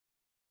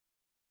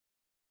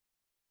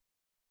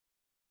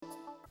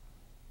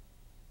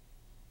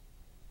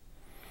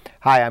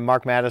Hi, I'm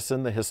Mark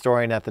Madison, the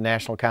historian at the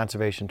National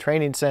Conservation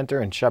Training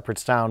Center in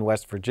Shepherdstown,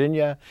 West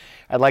Virginia.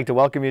 I'd like to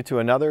welcome you to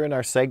another in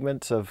our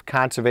segments of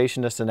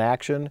Conservationists in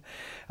Action.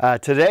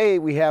 Today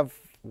we have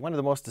one of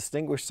the most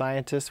distinguished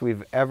scientists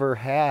we've ever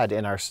had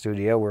in our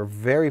studio. We're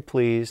very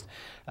pleased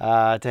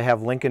to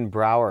have Lincoln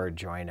Briar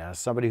join us,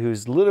 somebody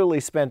who's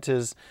literally spent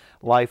his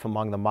life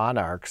among the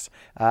monarchs.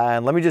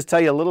 And let me just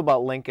tell you a little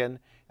about Lincoln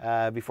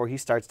before he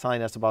starts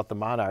telling us about the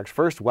monarchs.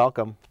 First,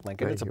 welcome,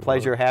 Lincoln. It's a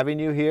pleasure having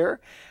you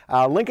here.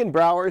 Lincoln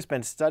Briar has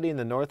been studying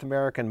the North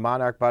American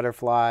monarch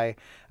butterfly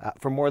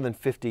for more than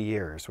 50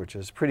 years, which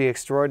is pretty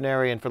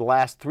extraordinary. And for the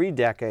last 3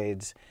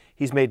 decades,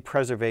 he's made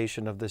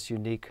preservation of this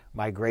unique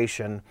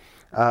migration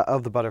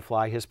of the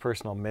butterfly his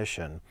personal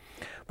mission.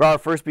 Briar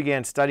first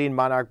began studying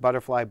monarch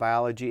butterfly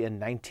biology in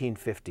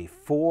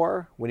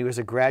 1954 when he was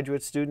a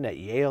graduate student at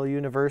Yale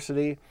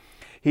University.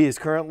 He is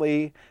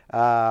currently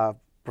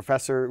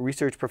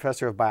research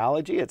professor of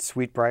biology at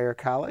Briar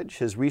College.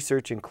 His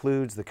research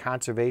includes the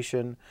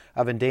conservation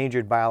of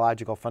endangered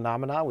biological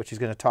phenomena, which he's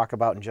going to talk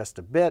about in just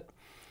a bit.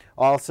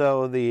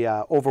 Also, the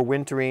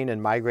overwintering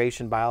and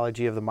migration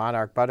biology of the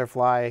monarch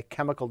butterfly,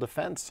 chemical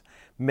defense,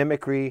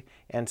 mimicry,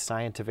 and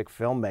scientific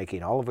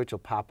filmmaking, all of which will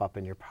pop up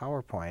in your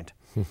PowerPoint.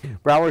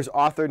 Briar's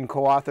authored and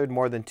co-authored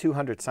more than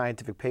 200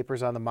 scientific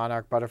papers on the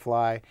monarch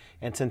butterfly,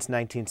 and since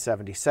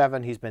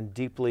 1977, he's been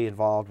deeply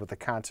involved with the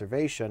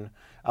conservation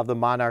of the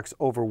monarch's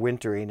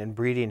overwintering and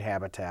breeding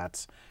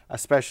habitats,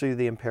 especially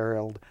the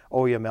imperiled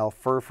Oyamel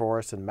fir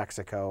forest in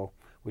Mexico,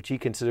 which he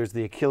considers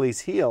the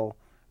Achilles heel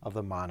of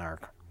the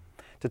monarch.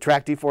 To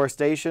track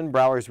deforestation,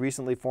 Briar has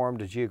recently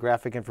formed a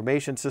geographic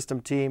information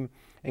system team,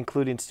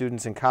 including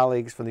students and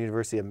colleagues from the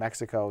University of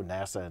Mexico,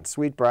 NASA,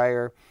 and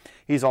Briar.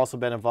 He's also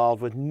been involved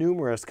with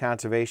numerous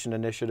conservation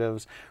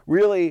initiatives.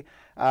 Really,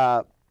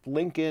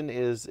 Lincoln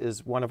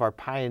is one of our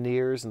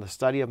pioneers in the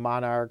study of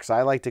monarchs.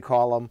 I like to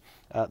call him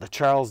the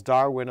Charles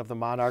Darwin of the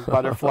monarch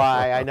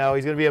butterfly. I know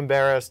he's going to be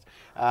embarrassed,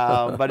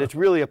 but it's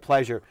really a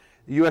pleasure.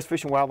 The U.S.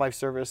 Fish and Wildlife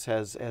Service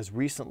has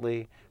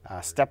recently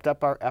stepped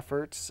up our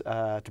efforts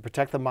to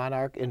protect the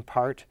monarch, in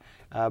part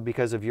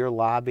because of your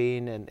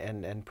lobbying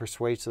and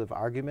persuasive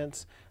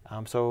arguments.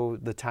 So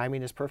the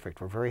timing is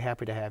perfect. We're very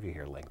happy to have you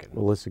here, Lincoln.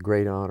 Well, it's a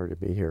great honor to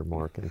be here,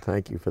 Mark, and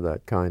thank you for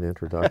that kind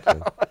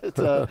introduction.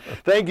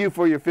 Thank you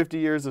for your 50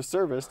 years of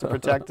service to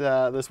protect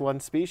this one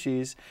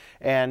species.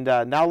 And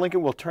now,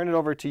 Lincoln, we'll turn it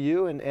over to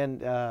you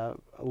and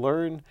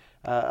learn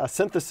a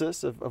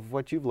synthesis of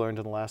what you've learned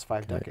in the last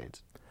 5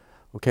 decades.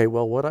 Okay,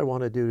 well, what I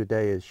want to do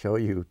today is show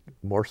you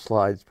more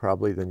slides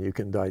probably than you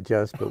can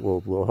digest, but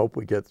we'll hope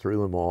we get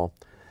through them all,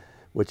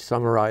 which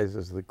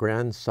summarizes the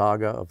grand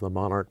saga of the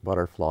monarch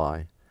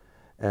butterfly.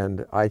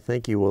 And I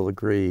think you will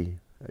agree,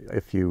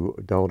 if you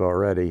don't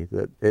already,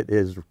 that it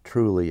is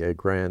truly a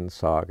grand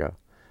saga,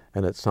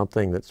 and it's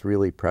something that's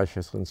really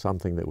precious and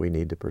something that we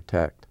need to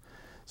protect.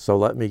 So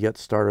let me get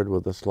started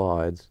with the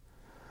slides.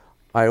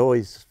 I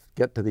always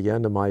get to the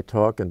end of my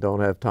talk and don't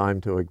have time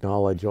to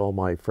acknowledge all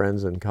my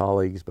friends and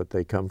colleagues, but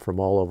they come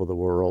from all over the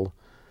world,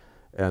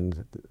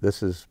 and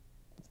this is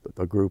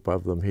a group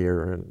of them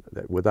here, and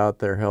without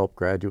their help,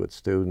 graduate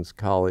students,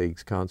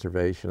 colleagues,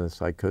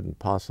 conservationists, I couldn't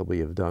possibly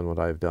have done what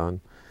I've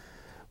done,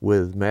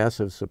 with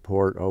massive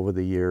support over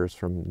the years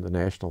from the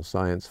National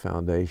Science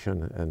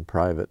Foundation and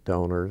private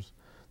donors,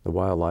 the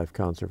Wildlife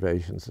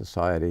Conservation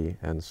Society,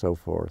 and so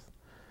forth.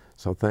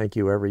 So thank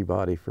you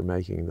everybody for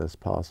making this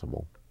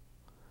possible.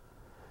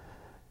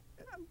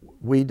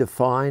 We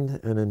define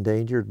an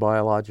endangered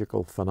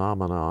biological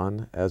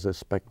phenomenon as a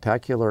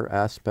spectacular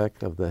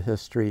aspect of the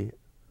history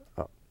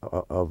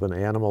of an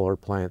animal or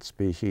plant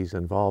species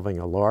involving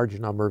a large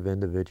number of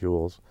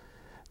individuals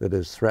that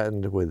is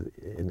threatened with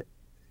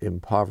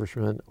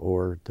impoverishment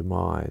or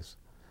demise.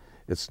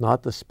 It's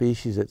not the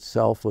species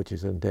itself which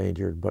is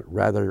endangered, but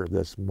rather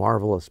this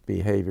marvelous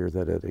behavior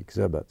that it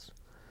exhibits.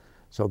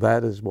 So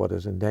that is what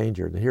is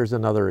endangered. And here's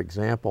another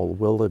example: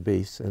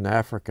 wildebeests in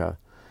Africa.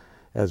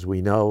 As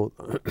we know,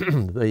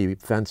 the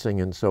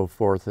fencing and so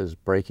forth is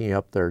breaking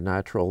up their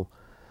natural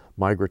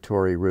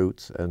migratory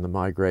routes, and the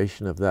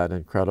migration of that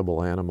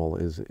incredible animal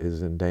is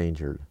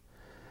endangered.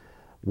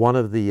 One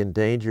of the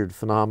endangered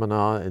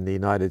phenomena in the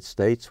United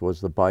States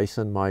was the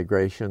bison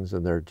migrations,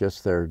 and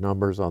their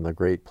numbers on the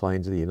Great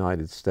Plains of the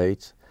United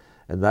States.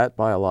 And that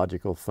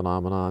biological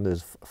phenomenon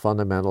is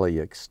fundamentally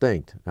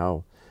extinct.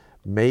 Now,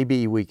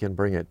 maybe we can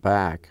bring it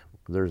back.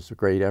 There's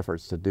great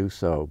efforts to do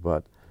so,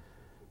 but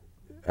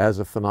as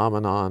a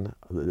phenomenon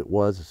that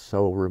was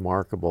so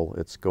remarkable,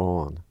 it's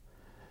gone.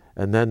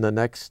 And then the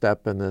next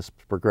step in this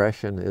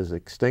progression is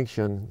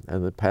extinction,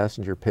 and the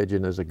passenger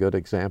pigeon is a good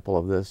example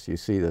of this. You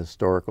see the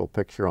historical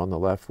picture on the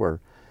left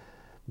where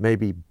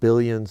maybe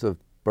billions of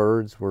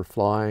birds were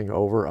flying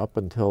over up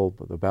until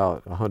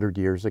about 100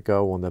 years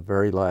ago, when the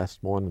very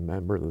last one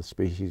member of the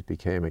species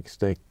became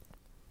extinct.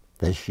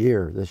 This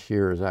year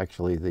is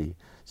actually the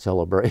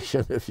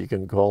celebration, if you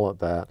can call it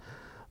that,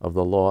 of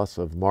the loss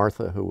of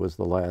Martha, who was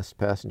the last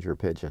passenger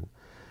pigeon.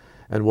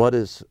 And what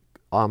is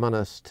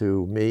ominous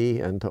to me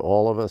and to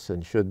all of us,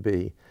 and should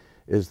be,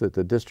 is that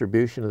the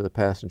distribution of the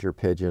passenger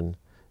pigeon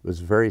was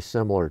very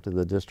similar to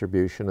the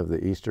distribution of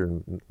the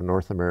eastern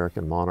North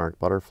American monarch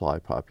butterfly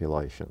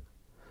population.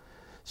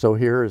 So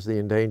here is the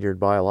endangered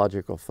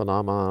biological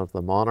phenomenon of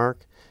the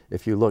monarch.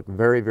 If you look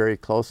very, very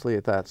closely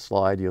at that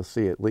slide, you'll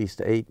see at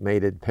least 8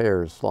 mated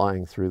pairs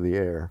flying through the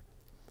air.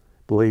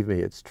 Believe me,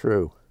 it's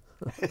true.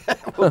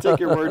 We'll take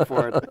your word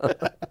for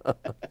it.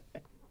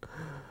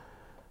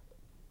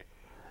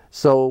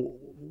 So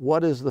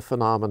what is the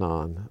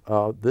phenomenon?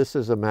 This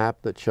is a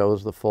map that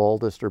shows the fall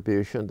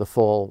distribution, the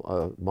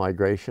fall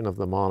migration of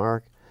the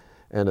monarch,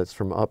 and it's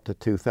from up to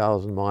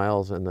 2,000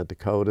 miles in the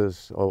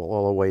Dakotas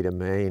all the way to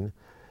Maine,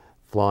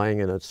 flying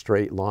in a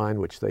straight line,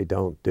 which they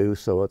don't do,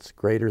 so it's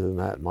greater than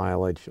that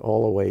mileage,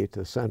 all the way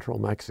to central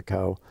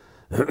Mexico,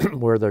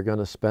 where they're going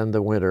to spend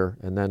the winter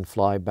and then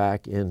fly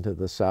back into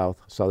the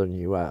southern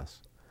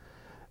U.S.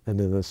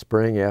 And in the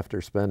spring,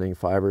 after spending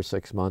 5 or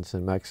 6 months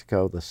in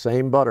Mexico, the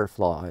same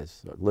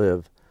butterflies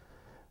live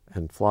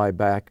and fly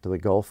back to the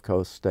Gulf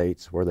Coast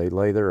states where they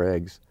lay their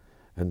eggs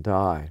and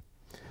die.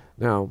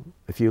 Now,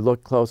 if you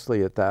look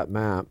closely at that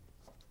map,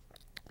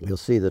 you'll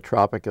see the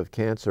Tropic of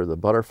Cancer. The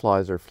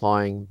butterflies are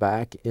flying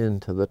back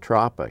into the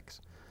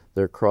tropics.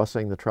 They're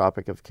crossing the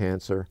Tropic of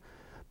Cancer,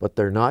 but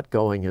they're not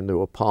going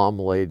into a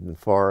palm-laden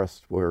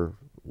forest where,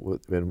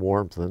 in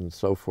warmth and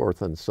so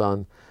forth and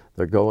sun.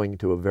 They're going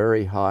to a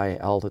very high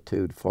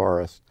altitude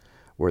forest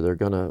where they're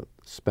going to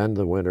spend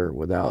the winter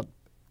without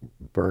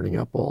burning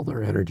up all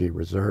their energy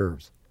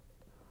reserves.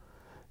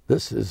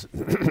 This is,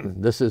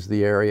 this is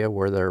the area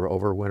where they're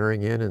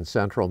overwintering in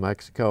central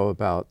Mexico,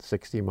 about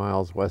 60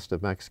 miles west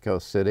of Mexico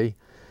City.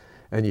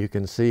 And you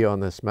can see on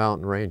this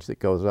mountain range that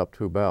goes up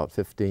to about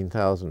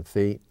 15,000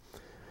 feet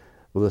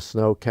with a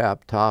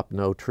snow-capped top,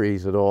 no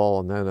trees at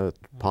all, and then a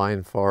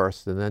pine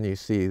forest. And then you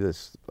see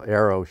this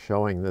arrow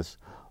showing this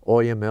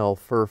Oyamel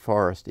fir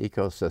forest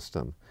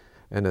ecosystem.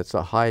 And it's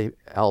a high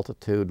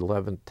altitude,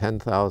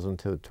 10,000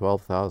 to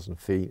 12,000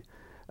 feet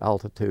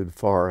altitude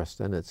forest,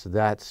 and it's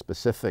that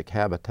specific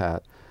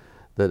habitat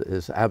that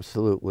is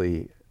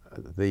absolutely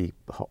the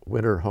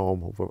winter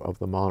home of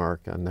the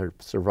monarch, and their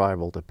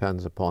survival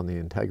depends upon the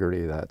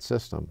integrity of that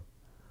system.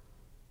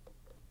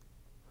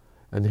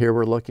 And here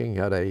we're looking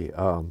at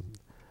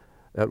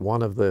at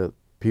one of the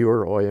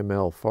pure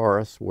Oyamel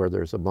forests where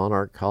there's a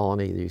monarch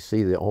colony. You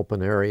see the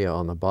open area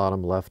on the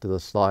bottom left of the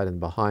slide, and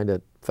behind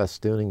it,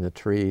 festooning the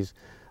trees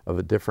of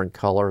a different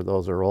color,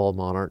 those are all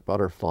monarch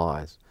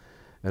butterflies.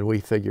 And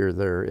we figure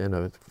they're in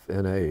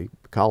a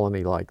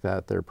colony like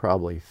that, they're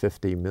probably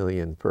 50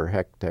 million per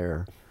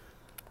hectare.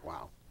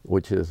 Wow.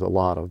 Which is a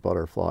lot of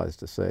butterflies,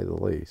 to say the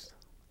least.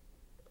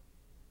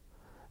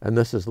 And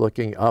this is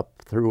looking up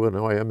through an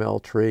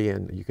Oyamel tree,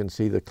 and you can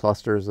see the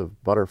clusters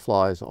of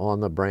butterflies on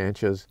the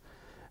branches.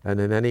 And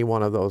in any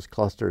one of those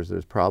clusters,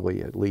 there's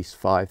probably at least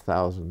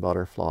 5,000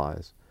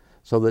 butterflies.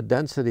 So the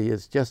density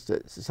is just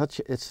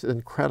it's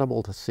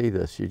incredible to see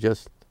this.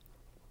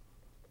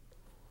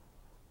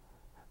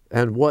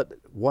 And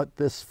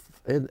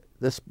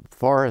this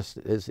forest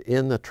is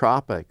in the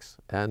tropics,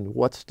 and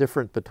what's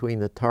different between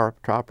the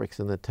tropics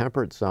and the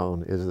temperate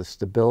zone is the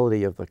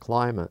stability of the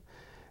climate.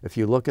 If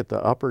you look at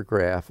the upper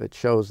graph, it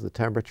shows the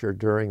temperature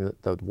during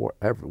the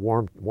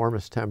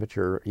warmest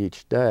temperature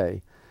each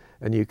day,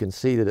 and you can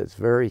see that it's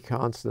very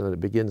constant, and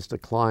it begins to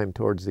climb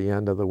towards the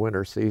end of the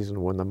winter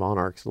season when the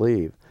monarchs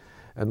leave.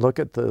 And look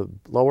at the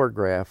lower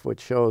graph,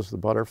 which shows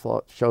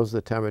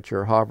the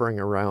temperature hovering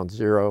around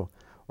 0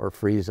 or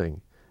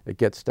freezing. It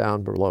gets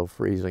down below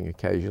freezing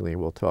occasionally.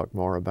 We'll talk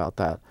more about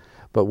that.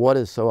 But what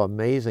is so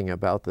amazing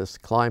about this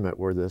climate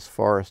where this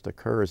forest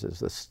occurs is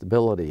the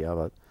stability of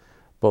it,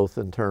 both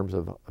in terms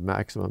of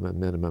maximum and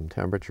minimum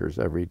temperatures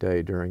every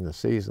day during the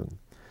season.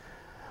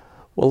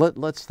 Well,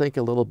 let's think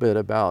a little bit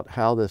about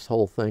how this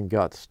whole thing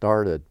got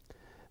started.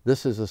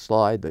 This is a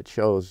slide that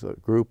shows a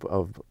group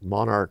of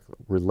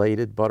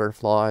monarch-related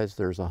butterflies.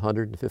 There's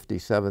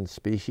 157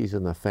 species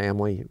in the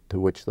family to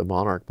which the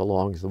monarch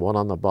belongs. The one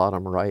on the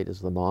bottom right is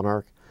the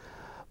monarch.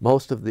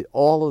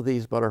 All of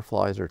these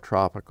butterflies are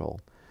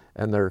tropical,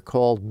 and they're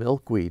called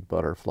milkweed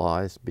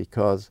butterflies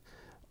because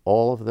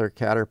all of their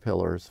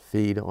caterpillars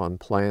feed on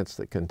plants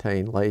that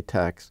contain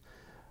latex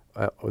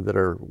that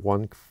are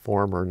one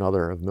form or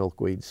another of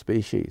milkweed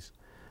species.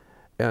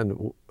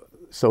 And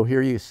so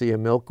here you see a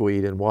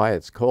milkweed, and why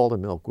it's called a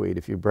milkweed.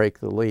 If you break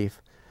the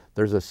leaf,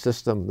 there's a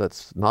system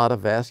that's not a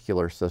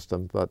vascular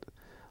system, but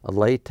a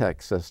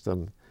latex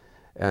system,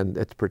 and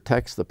it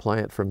protects the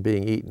plant from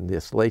being eaten.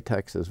 This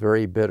latex is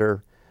very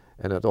bitter,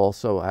 and it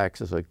also acts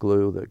as a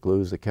glue that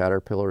glues the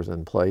caterpillars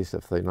in place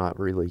if they're not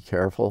really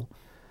careful.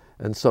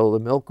 And so the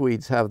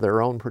milkweeds have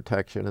their own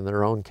protection and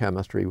their own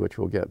chemistry, which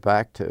we'll get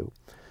back to.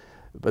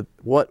 But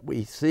what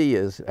we see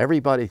is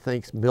everybody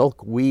thinks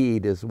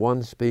milkweed is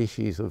one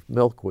species of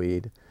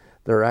milkweed.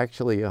 There are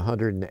actually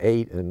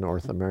 108 in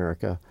North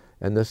America,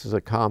 and this is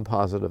a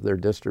composite of their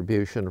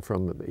distribution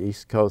from the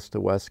East Coast to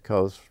West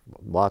Coast,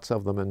 lots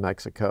of them in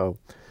Mexico.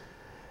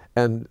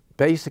 And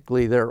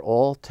basically they're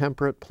all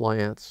temperate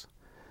plants,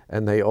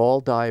 and they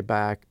all die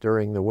back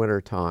during the winter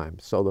time.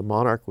 So the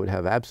monarch would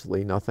have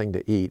absolutely nothing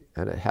to eat,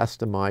 and it has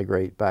to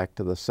migrate back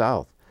to the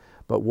south.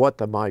 But what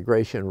the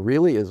migration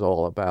really is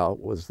all about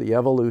was the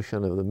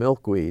evolution of the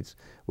milkweeds,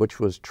 which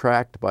was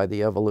tracked by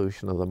the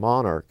evolution of the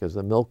monarch. As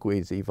the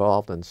milkweeds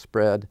evolved and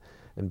spread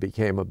and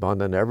became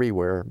abundant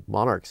everywhere,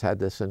 monarchs had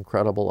this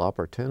incredible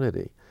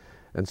opportunity.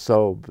 And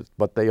so,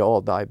 but they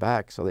all die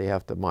back, so they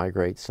have to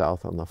migrate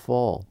south in the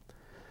fall.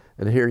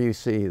 And here you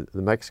see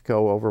the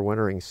Mexico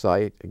overwintering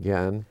site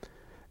again.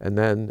 And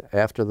then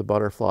after the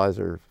butterflies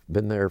have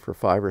been there for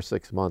 5 or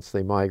 6 months,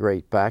 they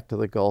migrate back to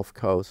the Gulf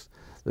Coast.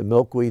 The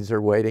milkweeds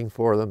are waiting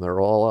for them. They're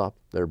all up.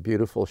 They're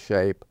beautiful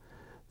shape.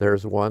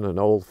 There's one, an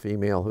old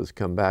female who's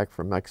come back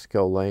from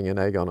Mexico laying an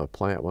egg on a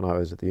plant when I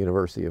was at the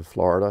University of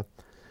Florida.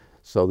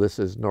 So this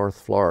is North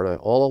Florida.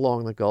 All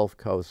along the Gulf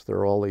Coast, there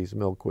are all these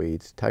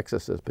milkweeds.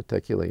 Texas is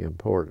particularly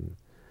important.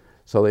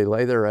 So they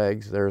lay their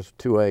eggs. There's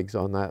 2 eggs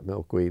on that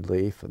milkweed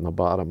leaf in the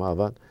bottom of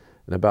it.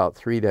 And about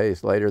 3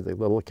 days later, the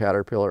little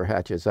caterpillar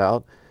hatches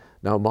out.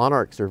 Now,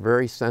 monarchs are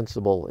very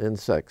sensible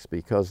insects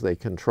because they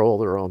control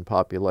their own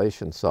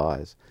population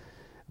size.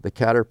 The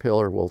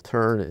caterpillar will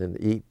turn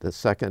and eat the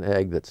second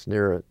egg that's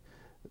near it,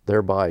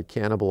 thereby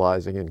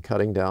cannibalizing and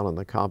cutting down on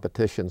the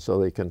competition so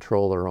they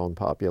control their own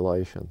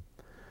population.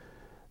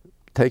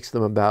 It takes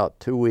them about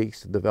 2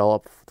 weeks to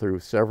develop through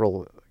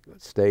several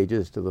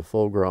stages to the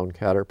full-grown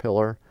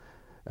caterpillar,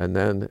 and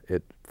then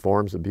it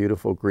forms a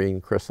beautiful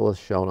green chrysalis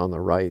shown on the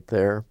right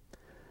there.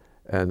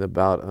 And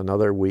about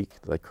another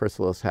week, the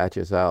chrysalis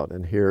hatches out,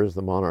 and here's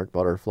the monarch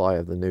butterfly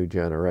of the new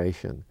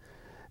generation.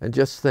 And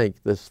just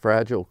think, this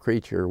fragile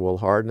creature will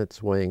harden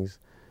its wings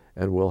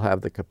and will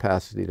have the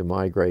capacity to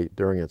migrate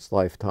during its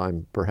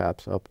lifetime,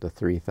 perhaps up to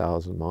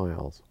 3,000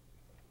 miles.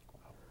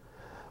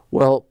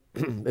 Well,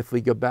 if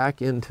we go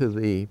back into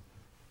the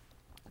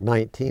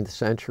 19th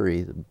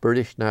century, the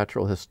British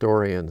natural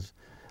historians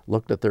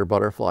looked at their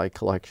butterfly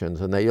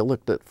collections, and they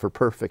looked at for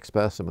perfect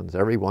specimens.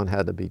 Everyone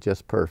had to be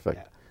just perfect.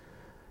 Yeah.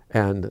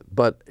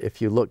 But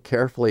if you look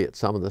carefully at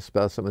some of the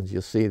specimens,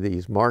 you'll see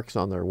these marks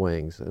on their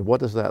wings. And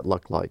what does that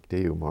look like to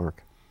you,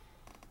 Mark?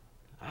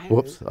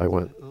 Whoops, I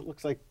went. It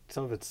looks like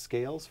some of its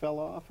scales fell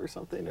off or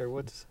something, or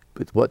what's?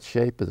 But what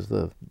shape is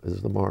the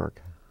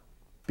mark?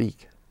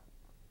 Beak.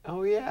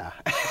 Oh yeah.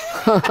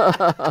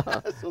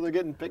 So they're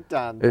getting picked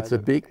on. It's a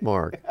beak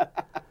mark.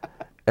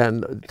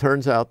 And it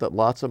turns out that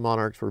lots of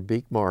monarchs were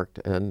beak marked,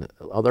 and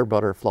other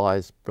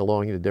butterflies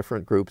belonging to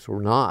different groups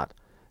were not.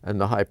 And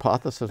the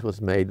hypothesis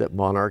was made that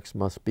monarchs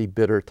must be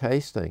bitter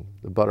tasting.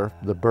 The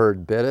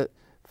bird bit it,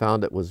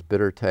 found it was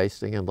bitter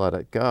tasting, and let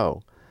it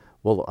go.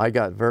 Well, I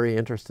got very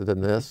interested in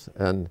this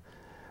and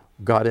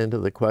got into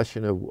the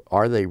question of,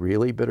 are they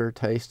really bitter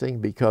tasting?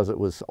 Because it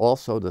was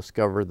also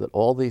discovered that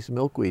all these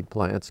milkweed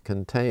plants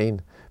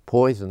contain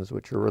poisons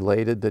which are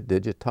related to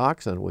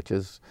digitoxin, which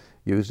is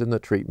used in the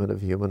treatment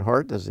of human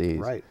heart disease.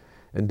 Right.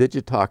 And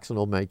digitoxin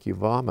will make you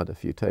vomit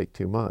if you take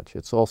too much.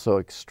 It's also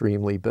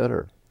extremely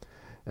bitter.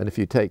 And if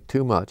you take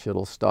too much,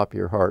 it'll stop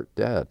your heart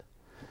dead.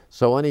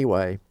 So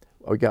anyway,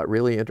 I got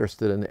really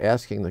interested in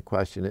asking the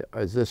question,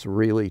 is this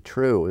really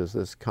true? Is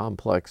this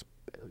complex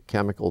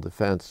chemical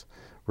defense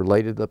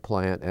related to the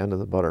plant and to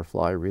the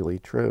butterfly really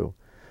true?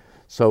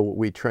 So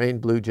we trained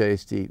blue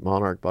jays to eat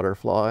monarch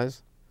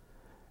butterflies,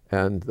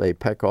 and they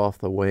peck off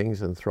the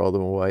wings and throw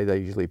them away. They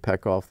usually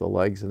peck off the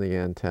legs and the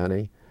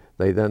antennae.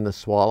 They then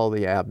swallow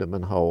the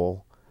abdomen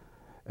whole.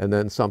 And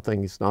then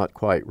something's not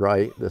quite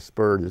right. This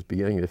bird is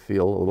beginning to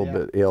feel a little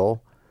bit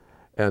ill.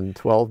 And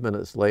 12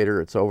 minutes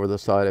later, it's over the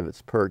side of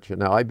its perch. And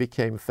now I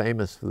became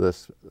famous for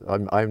this.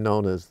 I'm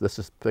known as,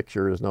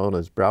 picture is known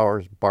as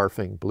Briar's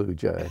barfing blue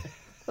jay.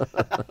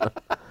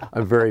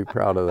 I'm very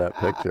proud of that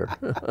picture.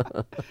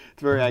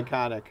 It's very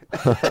iconic.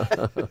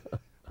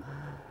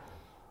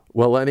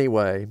 Well,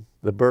 anyway,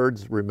 the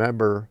birds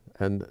remember,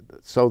 and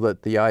so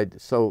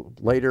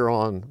later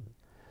on,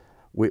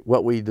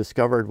 what we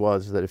discovered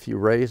was that if you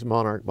raise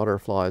monarch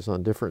butterflies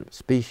on different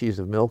species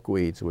of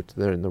milkweeds, which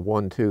they're in the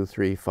 1, 2,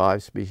 3,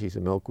 5 species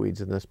of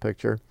milkweeds in this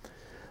picture,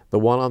 the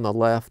one on the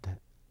left,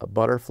 a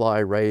butterfly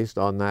raised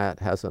on that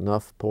has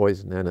enough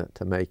poison in it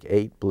to make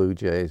 8 blue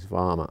jays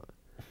vomit.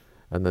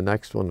 And the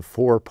next one,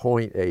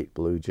 4.8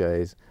 blue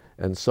jays,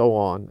 and so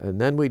on.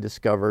 And then we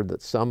discovered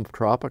that some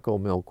tropical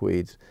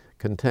milkweeds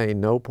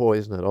contain no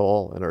poison at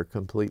all and are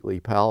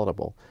completely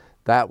palatable.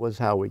 That was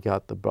how we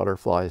got the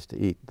birds to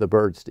eat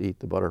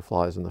the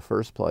butterflies in the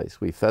first place.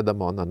 We fed them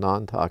on the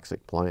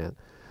non-toxic plant.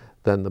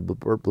 Then the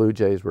blue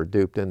jays were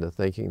duped into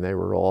thinking they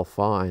were all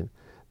fine.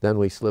 Then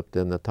we slipped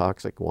in the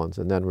toxic ones,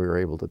 and then we were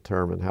able to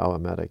determine how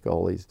emetic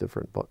all these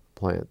different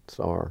plants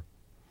are.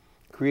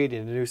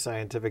 Creating a new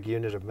scientific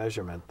unit of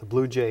measurement, the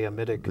blue jay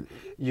emetic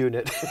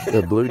unit.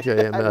 The blue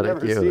jay emetic I've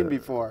never unit. seen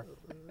before.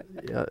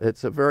 Yeah,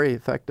 it's a very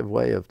effective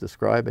way of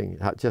describing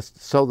how,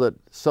 just so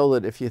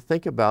that if you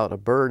think about a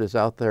bird is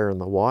out there in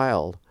the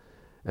wild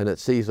and it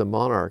sees a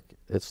monarch,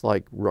 it's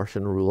like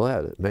Russian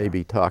roulette. It may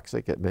be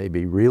toxic, it may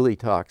be really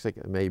toxic,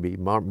 it may be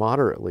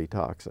moderately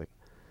toxic.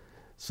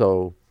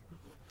 So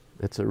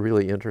it's a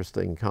really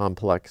interesting,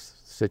 complex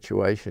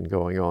situation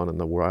going on in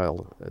the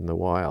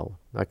wild.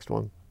 Next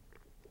one.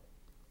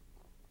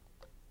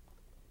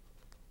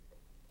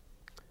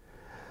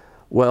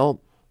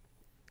 Well,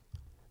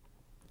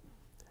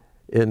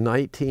 In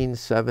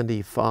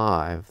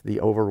 1975, the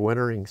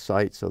overwintering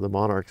sites of the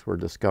monarchs were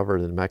discovered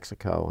in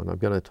Mexico, and I'm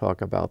going to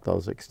talk about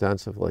those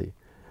extensively.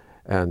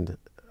 And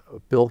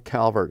Bill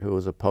Calvert, who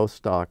was a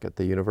postdoc at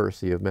the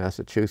University of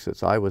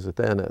Massachusetts, I was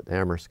then at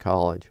Amherst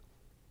College,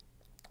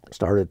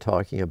 started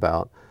talking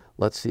about,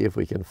 let's see if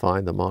we can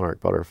find the monarch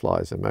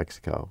butterflies in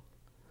Mexico.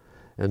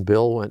 And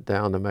Bill went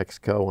down to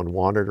Mexico and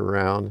wandered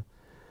around,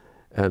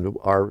 and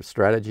our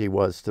strategy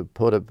was to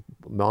put a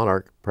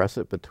monarch, press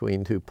it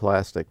between two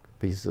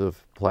pieces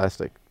of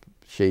plastic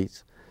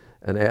sheets,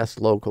 and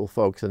ask local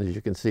folks, and as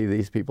you can see,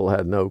 these people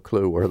had no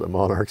clue where the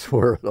monarchs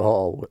were at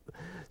all.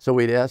 So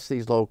we'd ask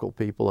these local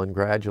people, and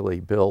gradually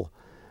Bill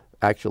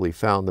actually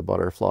found the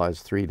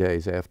butterflies 3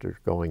 days after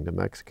going to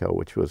Mexico,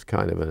 which was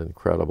kind of an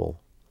incredible.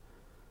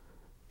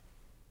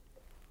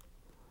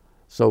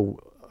 So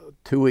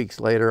 2 weeks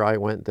later, I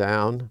went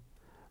down.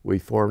 We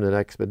formed an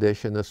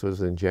expedition. This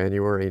was in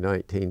January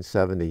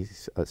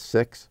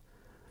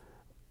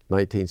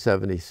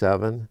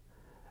 1977,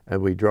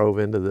 and we drove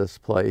into this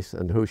place,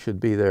 and who should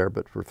be there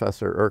but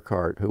Professor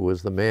Urquhart, who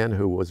was the man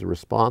who was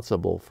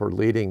responsible for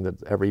leading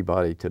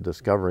everybody to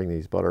discovering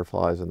these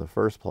butterflies in the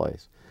first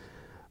place.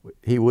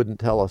 He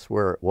wouldn't tell us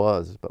where it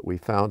was, but we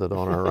found it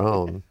on our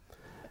own.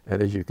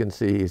 And as you can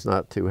see, he's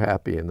not too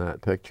happy in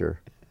that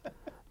picture.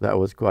 That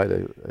was quite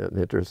an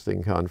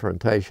interesting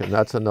confrontation.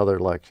 That's another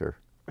lecture.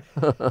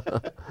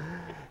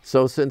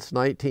 So since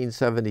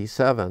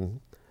 1977,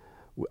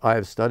 I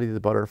have studied the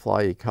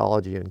butterfly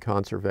ecology and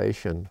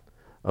conservation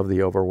of the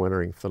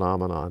overwintering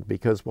phenomenon,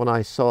 because when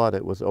I saw it,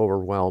 it was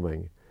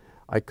overwhelming.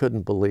 I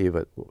couldn't believe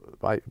it.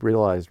 I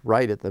realized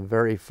right at the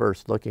very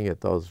first, looking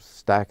at those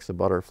stacks of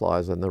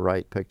butterflies in the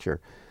right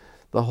picture,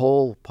 the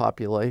whole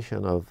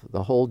population of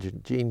the whole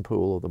gene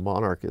pool of the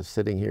monarch is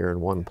sitting here in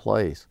one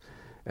place.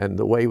 And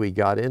the way we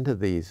got into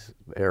these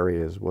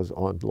areas was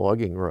on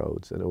logging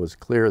roads, and it was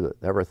clear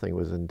that everything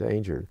was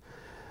endangered.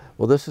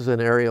 Well, this is an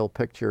aerial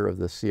picture of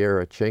the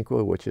Sierra Cinque,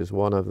 which is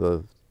one of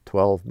the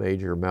 12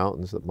 major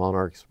mountains that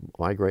monarchs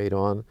migrate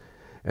on.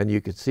 And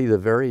you can see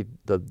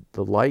the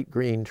light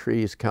green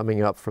trees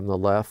coming up from the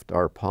left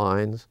are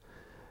pines,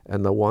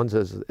 and the ones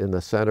in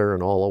the center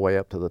and all the way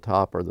up to the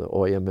top are the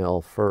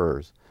Oyamel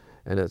firs.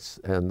 And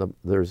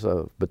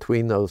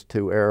between those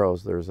two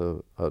arrows, there's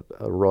a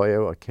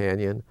arroyo, a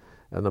canyon,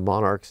 and the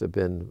monarchs have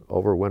been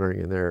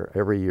overwintering in there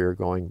every year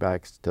going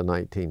back to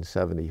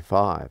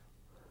 1975.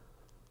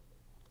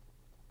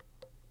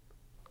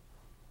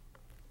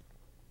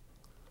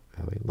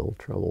 Having a little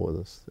trouble with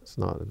this. It's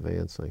not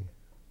advancing.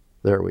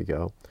 There we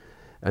go.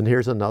 And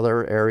here's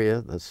another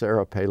area, the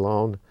Cerro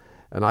Pelon.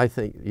 And I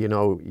think, you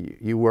know,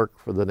 you work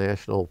for the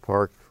National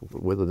Park,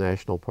 with the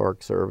National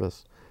Park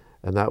Service,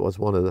 and that was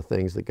one of the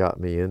things that got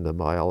me into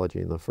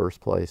biology in the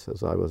first place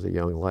as I was a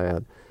young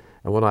lad.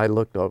 And when I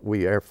looked up,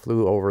 we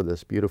flew over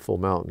this beautiful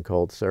mountain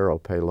called Cerro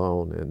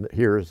Pelon, and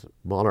here's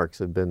monarchs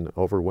have been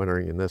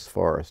overwintering in this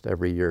forest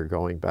every year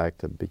going back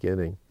to the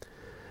beginning.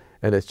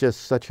 And it's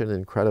just such an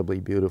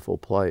incredibly beautiful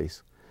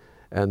place.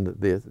 And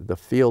the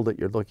field that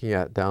you're looking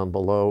at down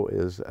below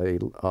is a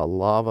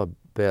lava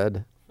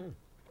bed.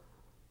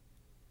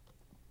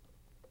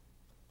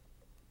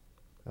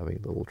 Having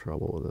a little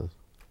trouble with this.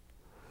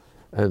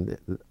 And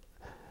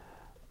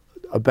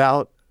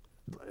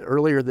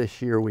earlier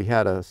this year, we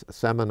had a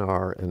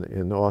seminar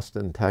in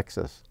Austin,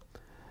 Texas.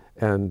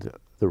 And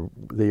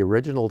the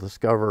original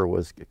discoverer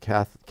was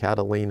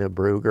Catalina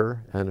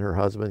Brugger and her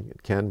husband,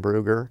 Ken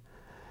Brugger.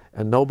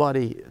 And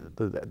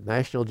the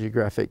National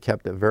Geographic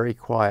kept it very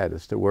quiet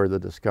as to where the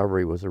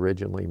discovery was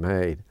originally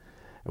made.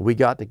 And we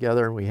got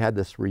together and we had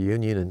this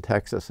reunion in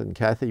Texas, and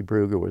Kathy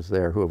Brugger was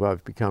there, who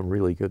I've become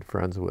really good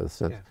friends with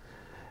since. Yeah.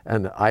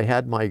 And I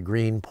had my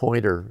green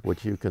pointer,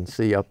 which you can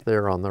see up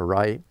there on the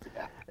right.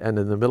 Yeah. And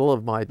in the middle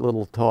of my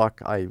little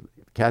talk,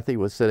 Kathy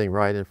was sitting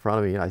right in front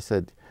of me, and I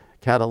said,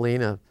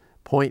 Catalina,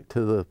 point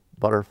to the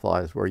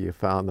butterflies where you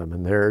found them,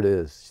 and there it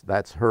is.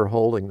 That's her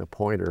holding the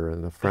pointer,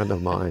 and a friend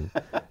of mine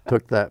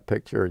took that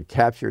picture and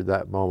captured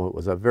that moment. It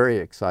was a very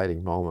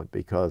exciting moment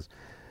because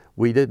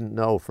we didn't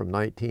know from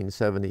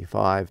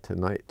 1975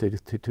 to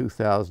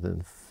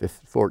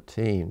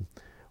 2014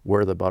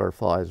 where the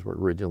butterflies were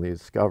originally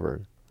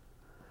discovered.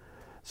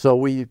 So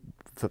we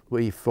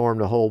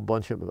formed a whole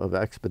bunch of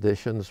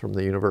expeditions from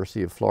the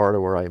University of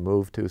Florida, where I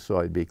moved to so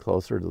I'd be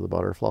closer to the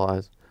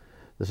butterflies.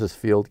 This is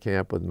field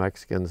camp with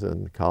Mexicans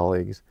and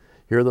colleagues.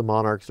 Here the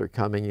monarchs are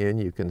coming in.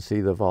 You can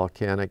see the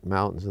volcanic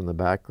mountains in the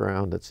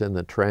background. It's in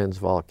the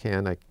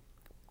transvolcanic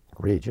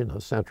region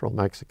of central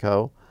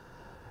Mexico.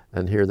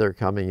 And here they're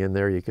coming in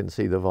there. You can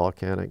see the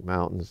volcanic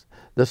mountains.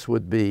 This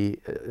would be,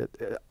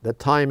 the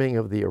timing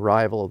of the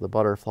arrival of the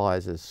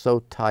butterflies is so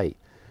tight.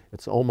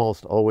 It's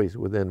almost always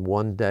within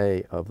 1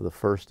 day of the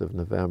 1st of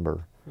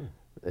November.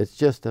 It's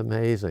just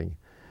amazing.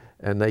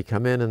 And they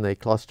come in and they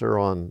cluster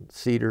on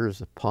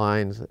cedars,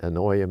 pines, and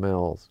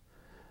oyamels.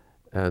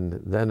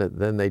 And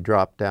then they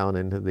drop down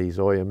into these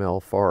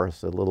oyamel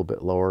forests at a little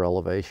bit lower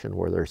elevation,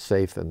 where they're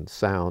safe and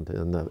sound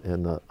in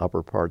the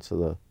upper parts of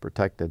the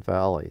protected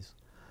valleys.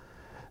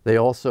 They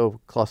also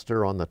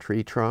cluster on the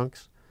tree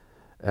trunks,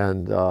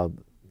 And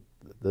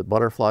the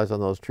butterflies on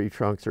those tree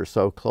trunks are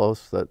so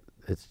close that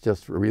it's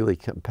just really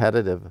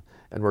competitive.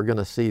 And we're going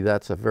to see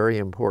that's a very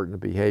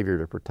important behavior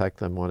to protect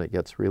them when it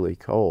gets really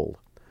cold.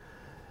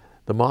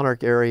 The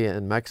monarch area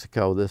in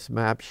Mexico, this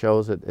map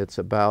shows it, it's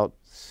about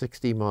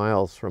 60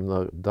 miles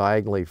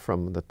diagonally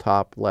from the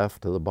top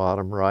left to the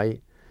bottom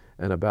right,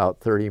 and about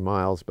 30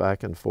 miles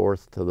back and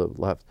forth to the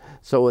left.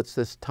 So it's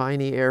this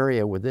tiny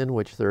area within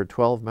which there are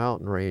 12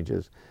 mountain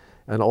ranges.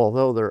 And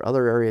although there are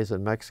other areas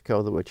in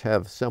Mexico which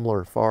have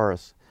similar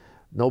forests,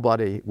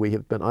 we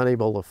have been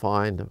unable to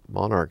find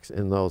monarchs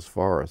in those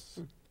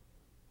forests.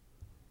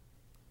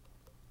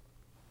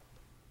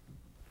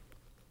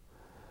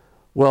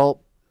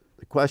 Well,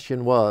 the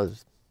question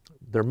was,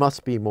 there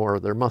must be more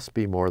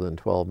than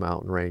 12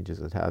 mountain ranges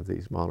that have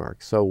these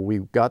monarchs. So we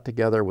got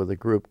together with a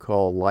group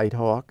called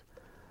Lighthawk,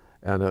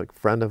 and a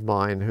friend of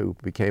mine who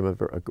became a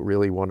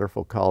really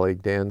wonderful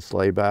colleague, Dan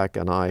Slayback,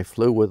 and I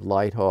flew with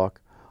Lighthawk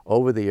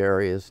over the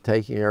areas,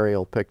 taking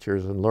aerial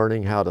pictures and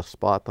learning how to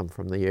spot them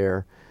from the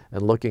air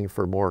and looking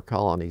for more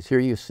colonies. Here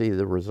you see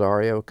the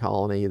Rosario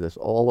colony,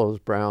 all those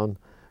brown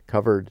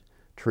covered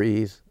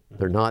trees.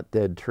 They're not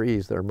dead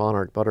trees, they're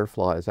monarch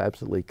butterflies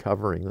absolutely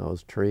covering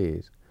those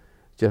trees.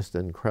 Just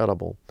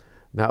incredible.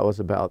 And that was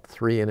about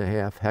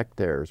 3.5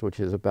 hectares, which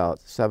is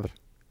about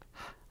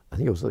I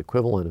think it was the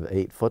equivalent of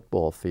 8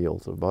 football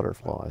fields of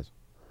butterflies.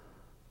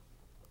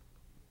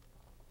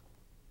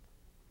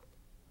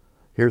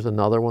 Here's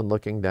another one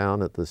looking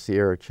down at the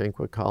Sierra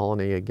Chinqua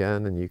colony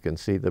again, and you can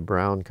see the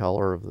brown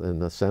color in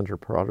the center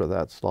part of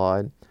that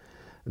slide.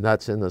 And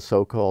that's in the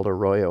so-called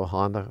Arroyo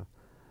Honda,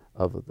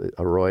 of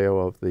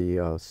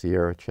the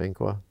Sierra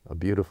Chinqua, a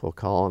beautiful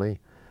colony.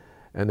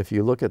 And if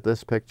you look at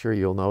this picture,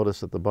 you'll notice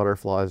that the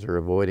butterflies are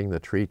avoiding the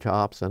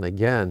treetops. And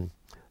again,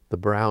 the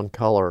brown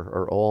color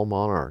are all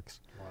monarchs.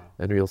 Wow.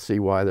 And you'll see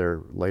why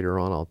later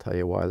on I'll tell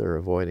you why they're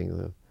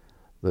avoiding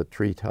the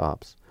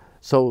treetops.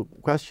 So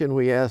question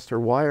we asked her,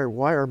 why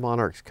are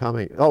monarchs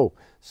coming? Oh,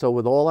 so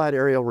with all that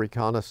aerial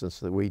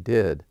reconnaissance that we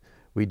did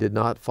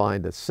not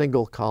find a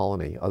single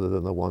colony other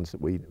than the ones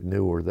that we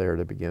knew were there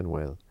to begin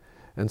with.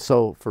 And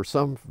so for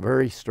some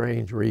very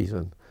strange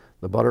reason,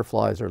 the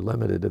butterflies are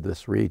limited to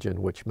this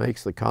region, which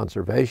makes the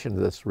conservation of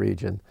this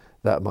region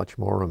that much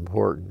more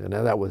important. And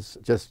that was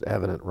just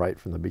evident right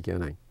from the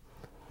beginning.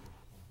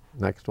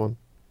 Next one.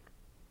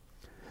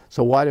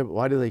 So why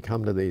do they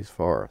come to these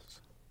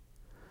forests?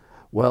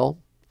 Well,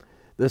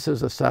 this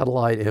is a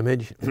satellite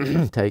image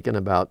taken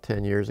about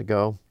 10 years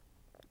ago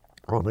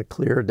on a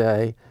clear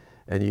day,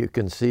 and you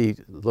can see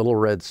little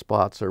red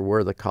spots are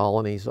where the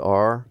colonies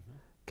are.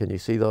 Can you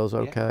see those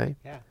okay?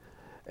 Yeah.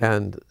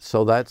 And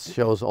so that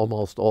shows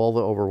almost all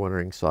the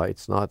overwintering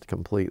sites, not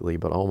completely,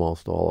 but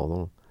almost all of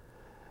them.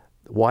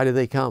 Why do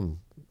they come?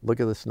 Look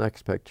at this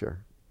next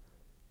picture.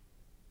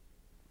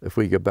 If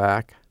we go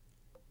back,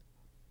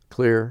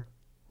 clear,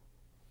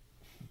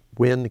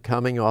 wind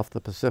coming off the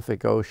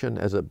Pacific Ocean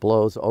as it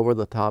blows over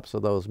the tops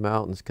of those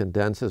mountains,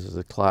 condenses as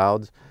the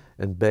clouds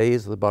and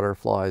bathes the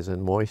butterflies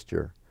in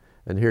moisture.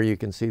 And here you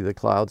can see the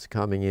clouds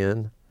coming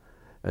in,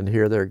 and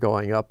here they're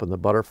going up, and the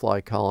butterfly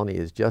colony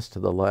is just to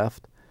the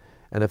left.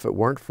 And if it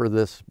weren't for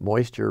this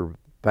moisture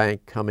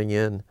bank coming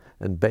in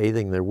and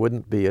bathing, there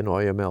wouldn't be an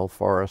Oyamel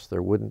forest,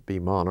 there wouldn't be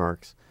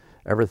monarchs.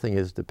 Everything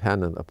is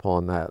dependent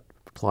upon that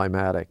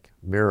climatic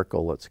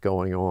miracle that's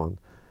going on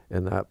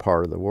in that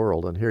part of the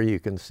world. And here you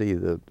can see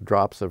the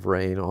drops of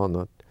rain on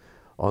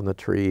the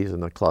trees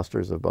and the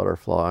clusters of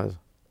butterflies.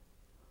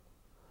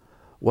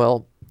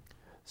 Well,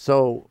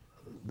 so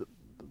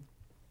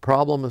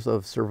problems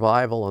of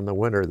survival in the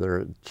winter, there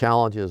are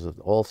challenges,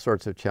 all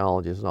sorts of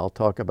challenges, and I'll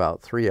talk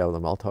about 3 of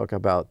them. I'll talk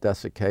about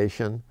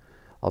desiccation,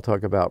 I'll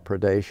talk about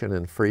predation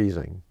and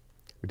freezing.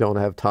 We don't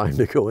have time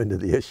to go into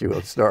the issue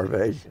of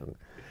starvation.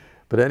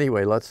 But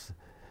anyway,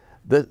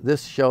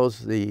 this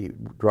shows the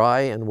dry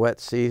and wet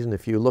season.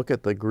 If you look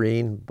at the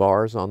green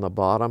bars on the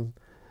bottom,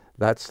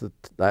 that's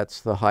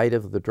the height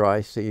of the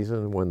dry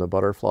season when the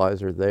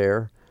butterflies are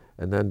there.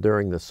 And then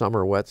during the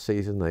summer wet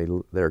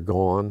season, they're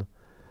gone.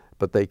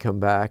 But they come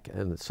back,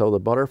 and so the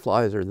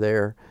butterflies are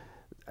there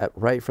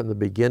right from the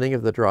beginning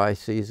of the dry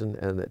season,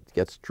 and it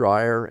gets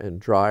drier and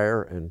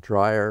drier and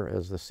drier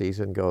as the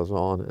season goes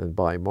on, and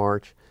by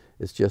March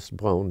it's just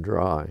bone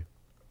dry.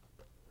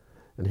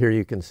 And here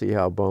you can see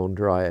how bone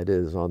dry it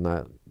is on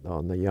the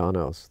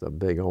Llanos, the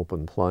big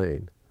open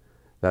plain.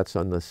 That's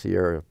on the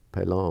Sierra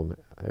Pelon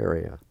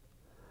area.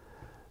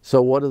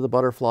 So what do the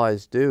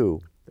butterflies do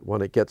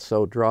when it gets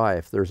so dry?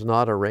 If there's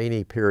not a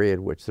rainy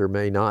period, which there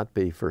may not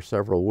be for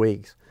several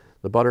weeks,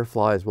 the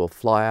butterflies will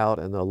fly out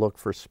and they'll look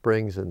for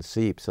springs and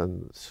seeps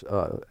and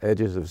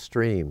edges of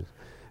streams.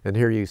 And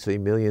here you see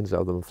millions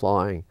of them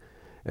flying.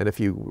 And if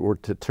you were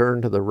to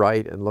turn to the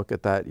right and look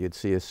at that, you'd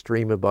see a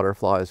stream of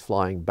butterflies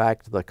flying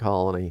back to the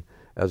colony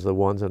as the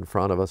ones in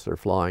front of us are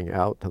flying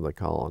out to the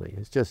colony.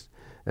 It's just,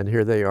 and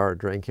here they are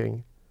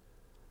drinking.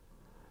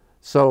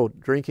 So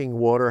drinking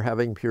water,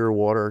 having pure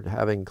water,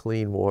 having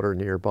clean water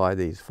nearby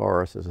these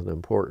forests is an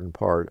important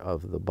part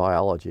of the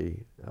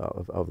biology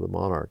of the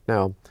monarch.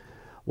 Now,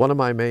 one of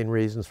my main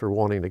reasons for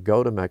wanting to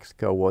go to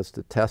Mexico was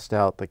to test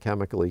out the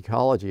chemical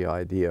ecology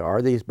idea.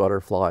 Are these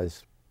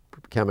butterflies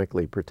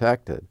chemically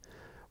protected?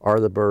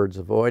 Are the birds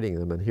avoiding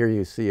them? And here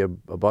you see a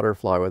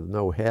butterfly with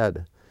no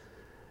head.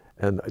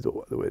 And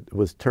it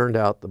was turned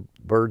out the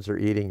birds are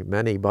eating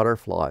many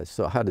butterflies.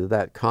 So how did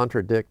that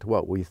contradict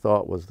what we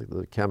thought was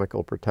the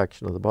chemical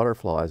protection of the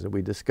butterflies? And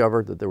we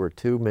discovered that there were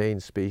two main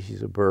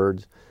species of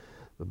birds,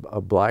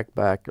 a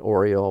black-backed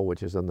oriole,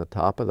 which is on the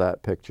top of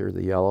that picture,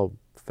 the yellow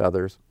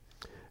feathers,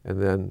 and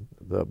then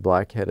the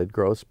black-headed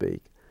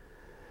grosbeak.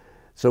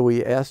 So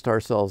we asked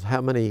ourselves,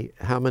 how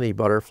many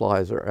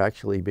butterflies are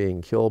actually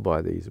being killed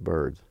by these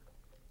birds?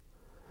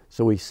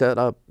 So we set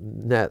up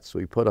nets.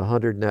 We put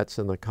 100 nets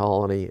in the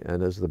colony,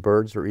 and as the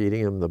birds were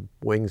eating them, the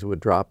wings would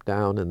drop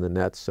down in the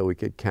nets so we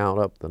could count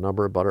up the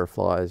number of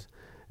butterflies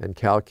and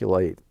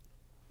calculate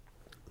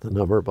the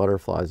number of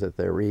butterflies that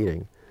they're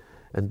eating.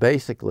 And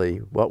basically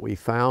what we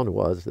found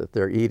was that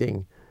they're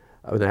eating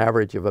an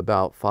average of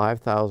about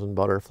 5,000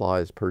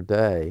 butterflies per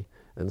day,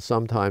 and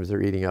sometimes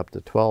they're eating up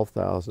to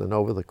 12,000. And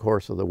over the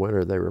course of the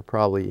winter, they were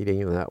probably eating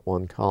in that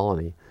one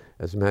colony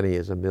as many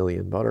as 1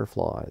 million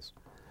butterflies.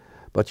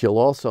 But you'll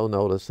also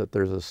notice that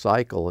there's a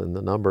cycle in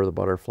the number of the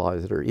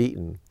butterflies that are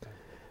eaten.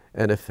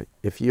 And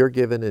if you're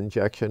given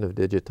injection of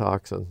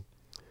digitoxin,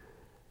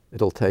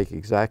 it'll take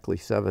exactly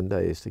 7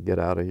 days to get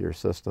out of your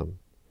system.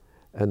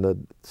 And the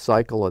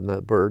cycle in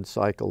the bird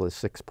cycle is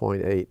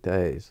 6.8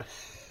 days.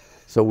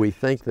 So we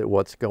think that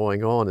what's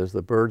going on is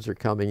the birds are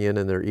coming in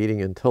and they're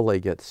eating until they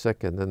get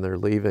sick and then they're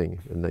leaving.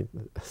 And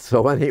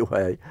so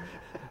anyway,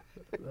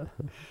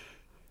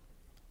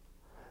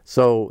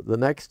 so the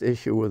next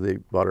issue with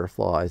the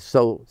butterflies.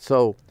 So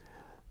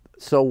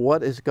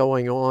what is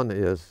going on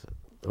is,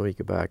 let me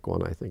go back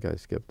one, I think I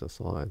skipped a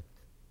slide.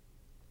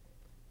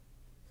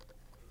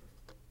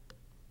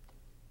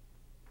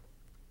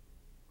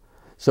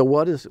 So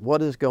what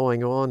is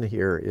going on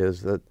here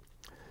is that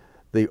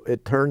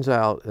it turns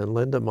out, and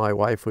Linda, my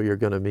wife, who you're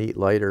going to meet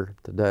later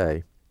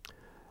today,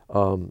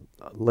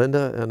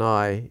 Linda and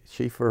I,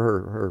 she for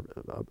her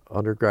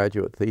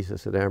undergraduate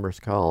thesis at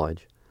Amherst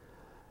College,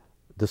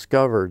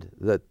 discovered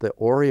that the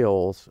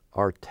orioles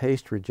are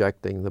taste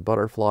rejecting the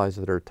butterflies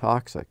that are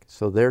toxic.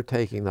 So they're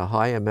taking the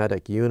high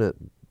emetic unit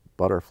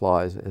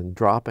butterflies and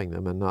dropping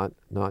them and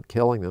not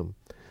killing them.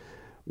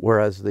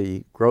 Whereas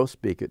the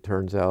grosbeak, it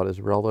turns out,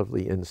 is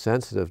relatively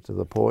insensitive to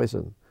the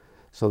poison,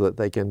 so that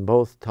they can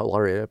both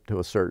tolerate up to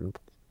a certain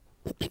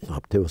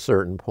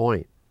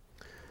point.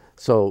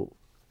 So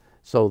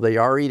they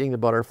are eating the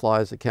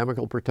butterflies. The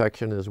chemical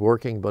protection is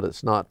working, but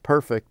it's not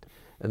perfect.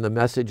 And the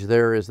message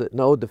there is that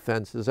no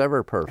defense is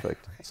ever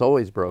perfect. It's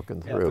always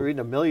broken through. If they're eating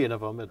 1 million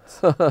of them, it's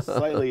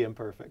slightly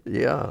imperfect.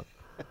 Yeah.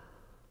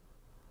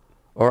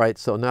 All right,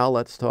 so now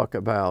let's talk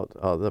about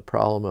the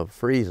problem of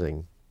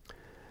freezing.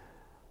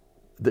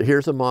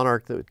 Here's a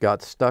monarch that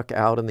got stuck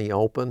out in the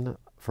open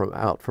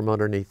from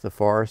underneath the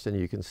forest, and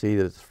you can see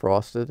that it's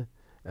frosted.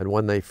 And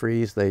when they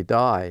freeze, they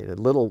die.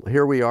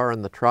 Here we are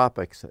in the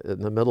tropics in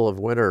the middle of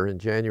winter in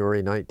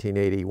January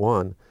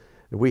 1981.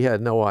 We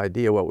had no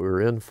idea what we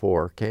were in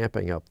for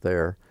camping up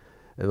there.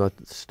 And the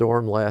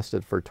storm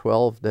lasted for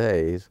 12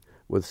 days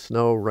with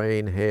snow,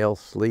 rain, hail,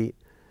 sleet,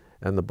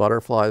 and the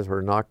butterflies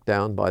were knocked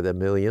down by the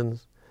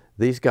millions.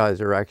 These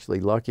guys are actually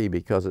lucky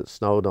because it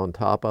snowed on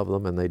top of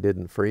them and they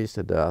didn't freeze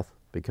to death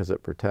because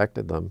it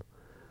protected them.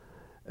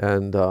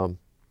 And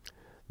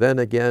then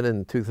again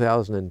in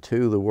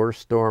 2002, the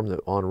worst storm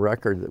on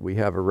record that we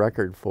have a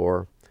record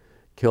for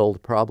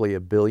killed probably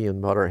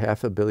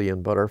half a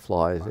billion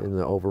butterflies in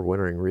the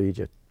overwintering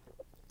region.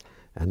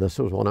 And this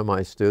was one of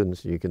my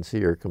students. You can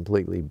see her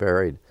completely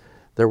buried.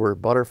 There were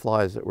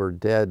butterflies that were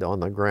dead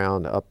on the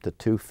ground up to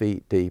 2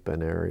 feet deep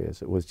in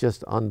areas. It was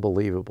just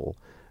unbelievable.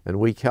 And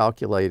we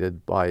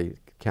calculated by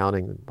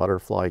counting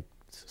butterfly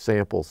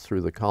samples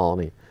through the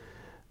colony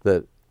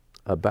that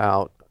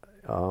about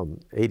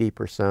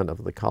 80%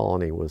 of the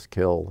colony was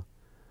killed,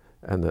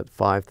 and that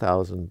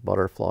 5,000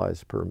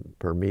 butterflies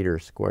per meter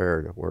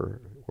squared were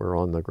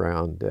on the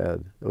ground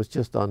dead. It was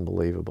just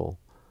unbelievable.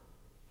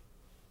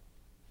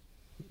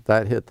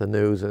 That hit the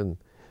news. And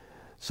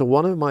so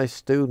one of my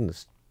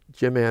students,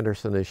 Jim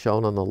Anderson, is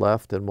shown on the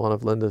left, and one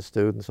of Linda's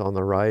students on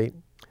the right,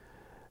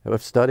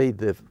 have studied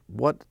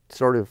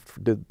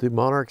do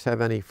monarchs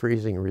have any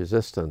freezing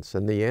resistance?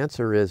 And the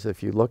answer is,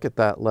 if you look at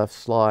that left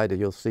slide,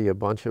 you'll see a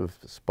bunch of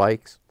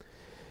spikes.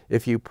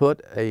 If you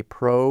put a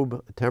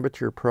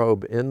temperature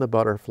probe in the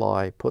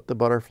butterfly, put the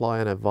butterfly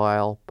in a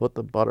vial, put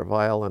the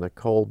vial in a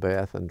cold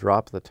bath and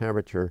drop the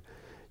temperature,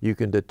 you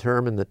can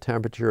determine the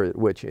temperature at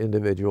which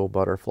individual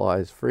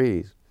butterflies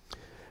freeze.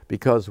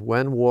 Because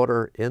when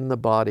water in the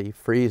body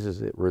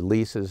freezes, it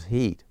releases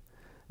heat.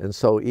 And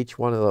so each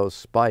one of those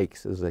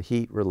spikes is a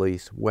heat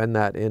release when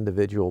that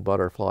individual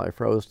butterfly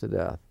froze to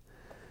death.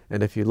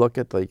 And if you look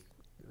at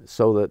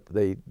so that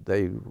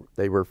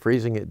they were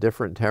freezing at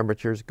different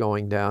temperatures,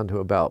 going down to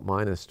about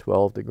minus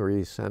 12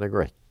 degrees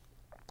centigrade,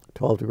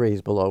 12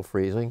 degrees below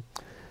freezing.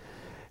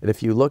 And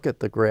if you look at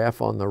the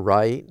graph on the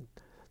right,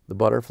 the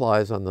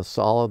butterflies on the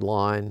solid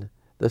line,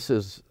 this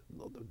is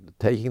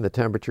taking the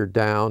temperature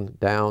down,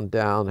 down,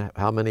 down,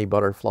 how many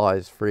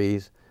butterflies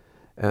freeze,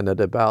 and at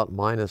about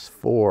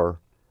 -4,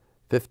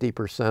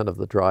 50% of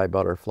the dry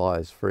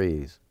butterflies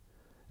freeze.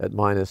 At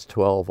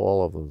 -12,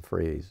 all of them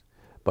freeze.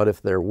 But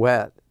if they're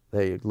wet,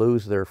 they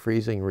lose their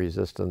freezing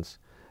resistance,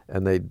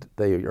 and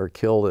they are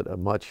killed at a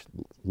much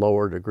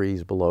lower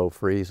degrees below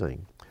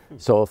freezing.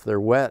 So if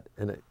they're wet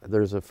and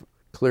there's a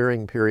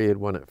clearing period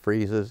when it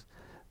freezes,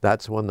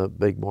 that's when the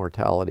big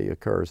mortality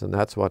occurs, and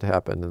that's what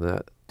happened in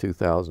that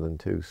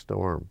 2002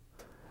 storm.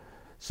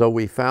 So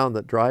we found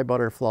that dry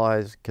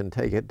butterflies can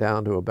take it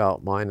down to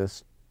about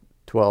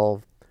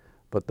 -12,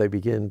 but they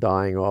begin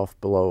dying off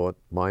below at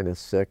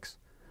 -6.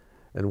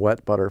 And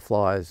wet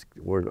butterflies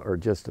are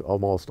just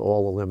almost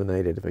all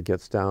eliminated if it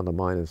gets down to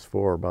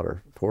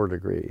 -4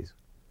 degrees.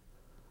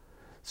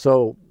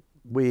 So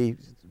we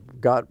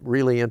got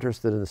really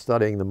interested in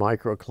studying the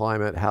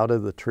microclimate. How do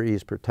the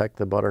trees protect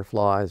the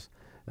butterflies?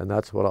 And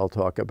that's what I'll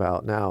talk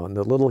about now. And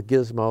the little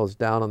gizmos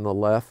down on the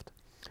left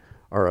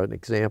are an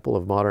example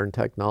of modern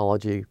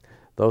technology.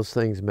 Those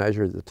things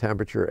measure the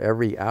temperature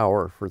every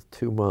hour for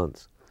 2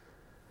 months.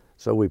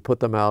 So we put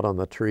them out on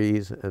the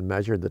trees and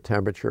measured the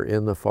temperature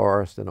in the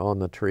forest and on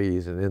the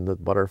trees and in the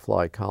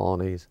butterfly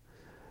colonies.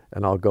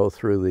 And I'll go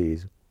through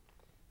these.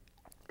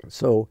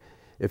 So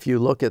if you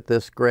look at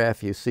this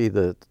graph, you see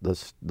the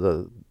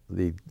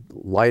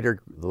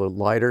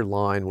lighter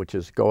line, which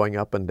is going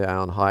up and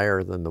down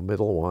higher than the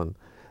middle one.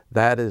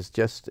 That is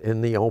just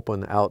in the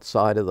open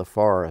outside of the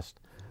forest,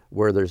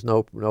 where there's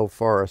no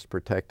forest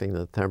protecting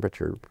the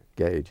temperature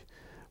gauge.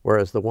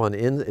 Whereas the one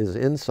is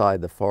inside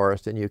the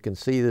forest, and you can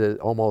see that it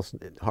almost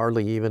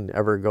hardly even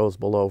ever goes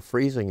below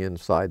freezing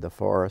inside the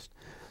forest.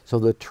 So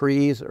the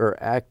trees are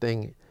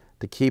acting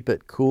to keep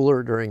it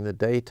cooler during the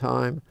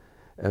daytime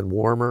and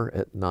warmer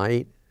at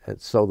night. And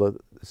so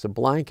it's a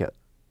blanket.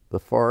 The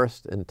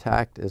forest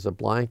intact is a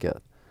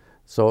blanket.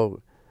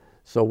 So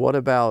what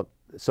about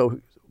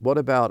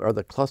are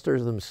the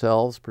clusters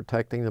themselves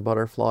protecting the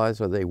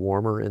butterflies? Are they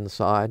warmer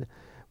inside?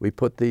 We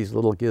put these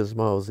little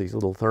gizmos, these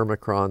little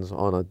thermocrons,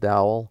 on a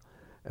dowel,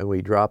 and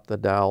we drop the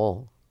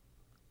dowel.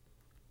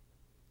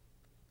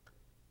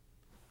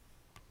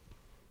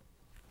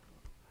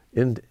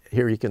 In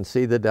here you can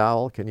see the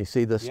dowel. Can you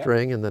see the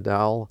string in the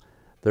dowel?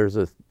 There's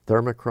a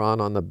thermocron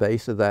on the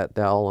base of that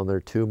dowel, and there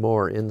are 2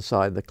 more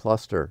inside the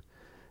cluster.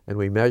 And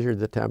we measured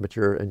the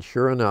temperature, and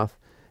sure enough,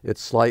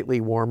 it's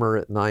slightly warmer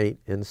at night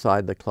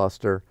inside the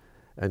cluster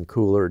and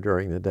cooler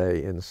during the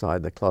day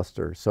inside the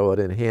cluster. So it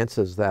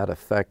enhances that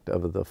effect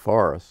of the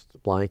forest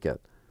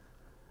blanket.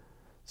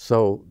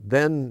 So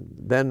then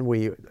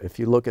if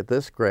you look at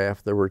this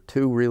graph, there were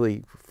 2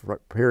 really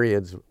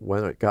periods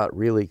when it got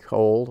really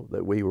cold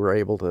that we were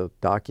able to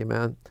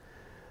document.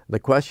 The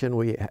question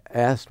we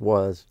asked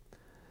was,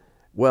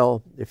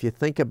 well, if you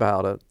think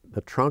about it,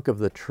 the trunk of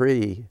the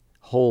tree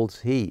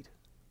holds heat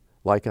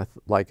like a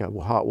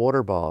hot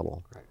water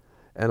bottle. Right.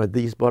 And are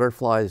these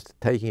butterflies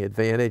taking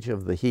advantage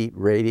of the heat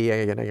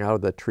radiating out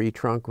of the tree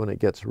trunk when it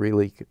gets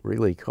really,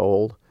 really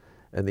cold?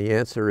 And the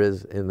answer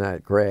is, in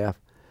that graph,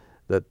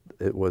 that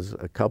it was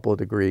a couple of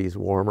degrees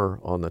warmer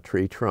on the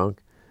tree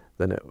trunk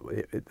than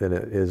it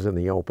is in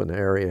the open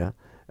area.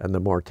 And the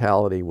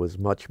mortality was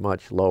much,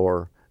 much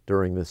lower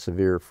during the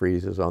severe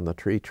freezes on the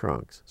tree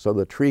trunks. So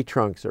the tree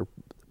trunks are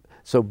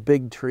so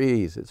big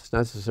trees. It's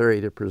necessary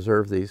to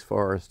preserve these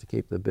forests to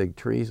keep the big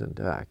trees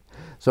intact.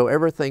 So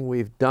everything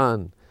we've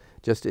done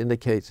just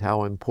indicates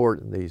how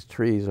important these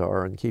trees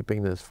are in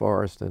keeping this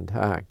forest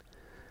intact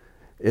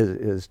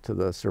is to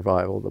the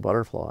survival of the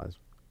butterflies.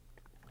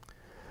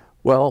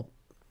 Well,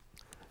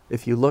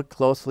 if you look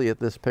closely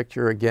at this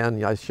picture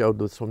again, I showed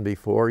this one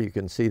before, you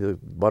can see the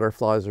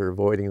butterflies are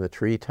avoiding the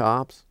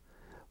treetops.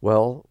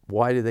 Well,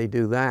 why do they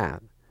do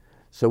that?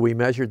 So we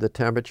measured the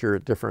temperature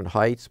at different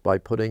heights by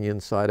putting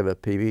inside of a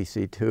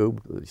PVC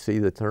tube. You see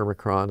the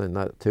thermocron in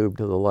that tube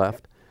to the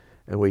left.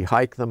 And we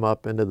hiked them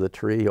up into the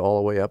tree all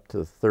the way up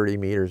to 30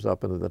 meters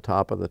up into the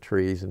top of the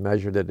trees and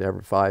measured it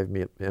every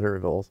 5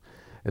 intervals.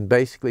 And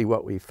basically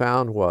what we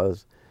found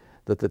was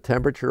that the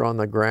temperature on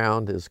the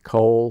ground is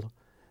cold.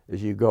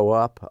 As you go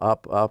up,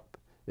 up, up,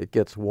 it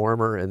gets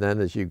warmer. And then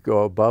as you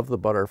go above the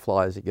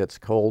butterflies, it gets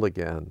cold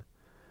again.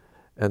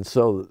 And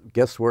so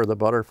guess where the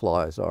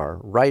butterflies are?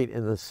 Right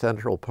in the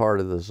central part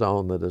of the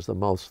zone that is the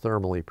most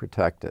thermally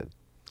protected.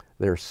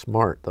 They're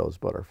smart, those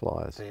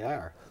butterflies. They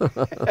are.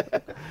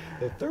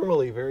 They're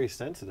thermally very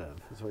sensitive,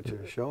 is what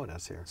you're showing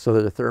us here. So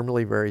they're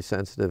thermally very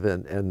sensitive,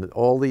 and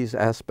all these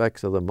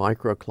aspects of the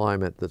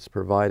microclimate that's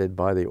provided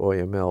by the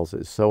oyamels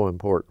is so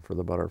important for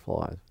the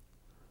butterflies.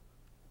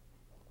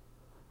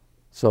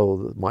 So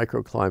the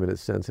microclimate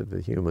is sensitive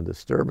to human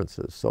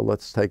disturbances. So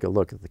let's take a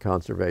look at the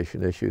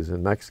conservation issues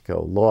in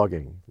Mexico.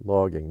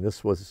 Logging.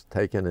 This was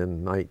taken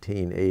in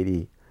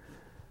 1980.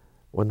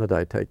 When did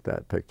I take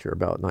that picture?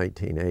 About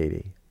 1980.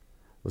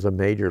 It was a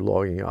major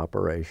logging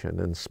operation,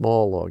 and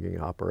small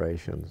logging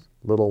operations,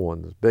 little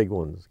ones, big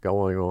ones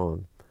going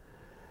on.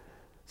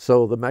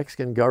 So the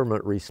Mexican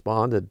government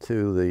responded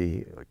to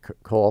the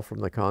call from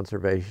the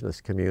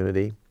conservationist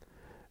community,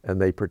 and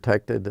they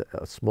protected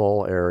a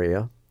small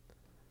area.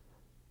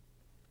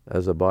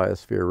 as a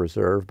biosphere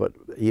reserve, but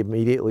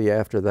immediately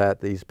after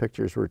that, these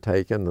pictures were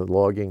taken, the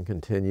logging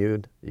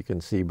continued. You can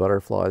see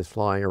butterflies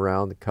flying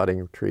around,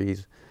 cutting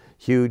trees.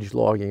 Huge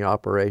logging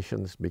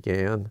operations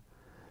began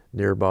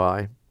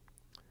nearby.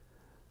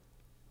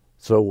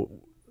 So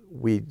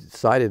we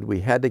decided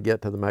we had to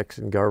get to the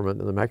Mexican government,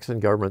 and the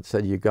Mexican government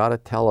said, you got to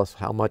tell us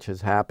how much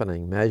is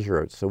happening,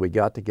 measure it. So we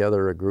got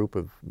together a group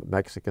of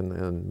Mexican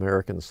and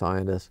American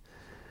scientists,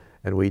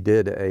 and we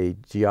did a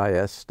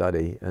GIS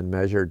study and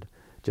measured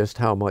just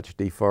how much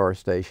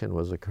deforestation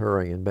was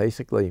occurring. And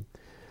basically,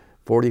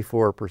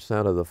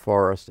 44% of the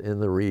forest in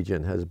the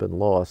region has been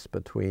lost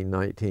between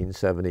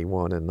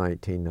 1971 and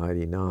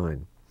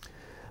 1999.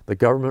 The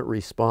government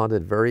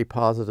responded very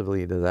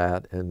positively to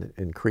that in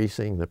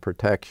increasing the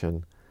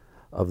protection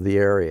of the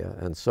area.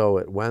 And so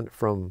it went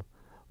from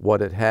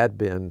what it had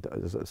been,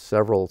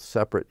 several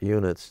separate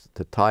units,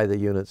 to tie the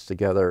units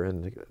together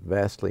and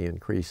vastly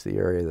increase the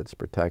area that's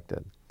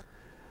protected.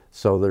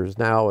 So there's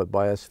now a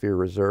biosphere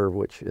reserve,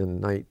 which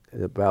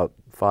about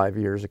 5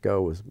 years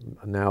ago was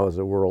now is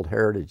a World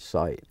Heritage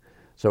Site.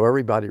 So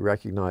everybody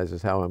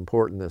recognizes how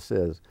important this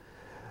is.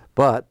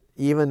 But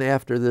even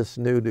after this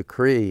new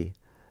decree,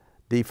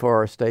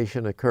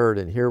 deforestation occurred,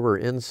 and here we're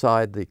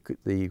inside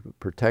the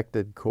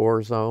protected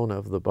core zone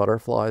of the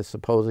butterflies,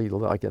 supposedly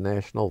like a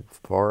national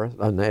forest,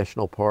 a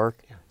national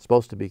park,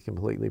 supposed to be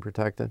completely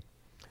protected.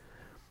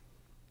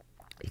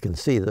 You can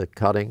see the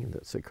cutting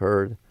that's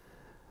occurred.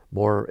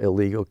 More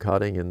illegal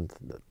cutting in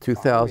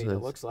 2000. It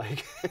looks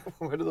like.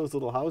 What are those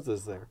little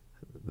houses there?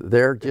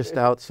 They're just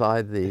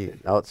outside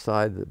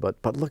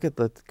but look at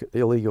the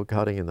illegal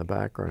cutting in the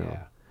background.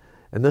 Yeah.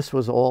 And this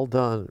was all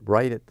done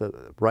right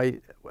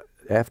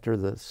after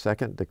the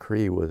second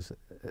decree was.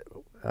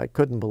 I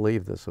couldn't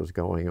believe this was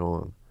going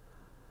on.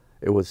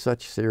 It was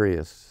such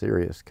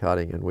serious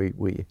cutting, and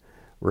we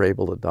were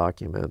able to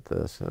document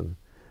this. And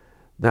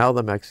now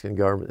the Mexican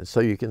government, so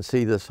you can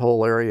see this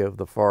whole area of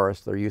the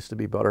forest. There used to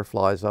be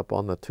butterflies up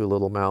on the two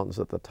little mountains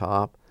at the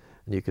top,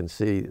 and you can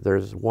see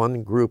there's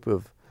one group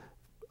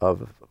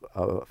of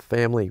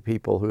family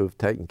people who have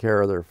taken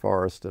care of their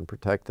forest and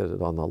protected it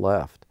on the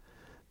left,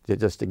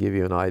 just to give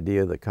you an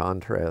idea of the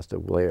contrast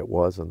of the way it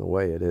was and the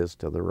way it is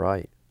to the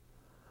right.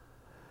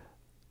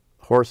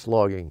 Horse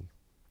logging.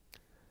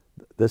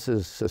 This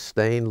is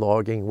sustained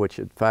logging, which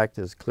in fact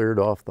has cleared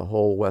off the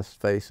whole west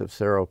face of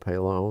Cerro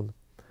Pelon.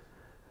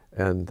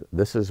 And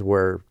this is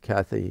where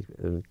Kathy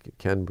and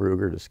Ken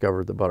Brugger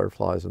discovered the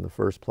butterflies in the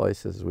first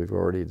place, as we've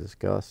already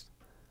discussed.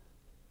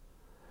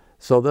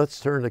 So let's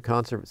turn to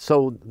conservation.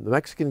 So the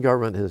Mexican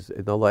government has,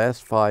 in the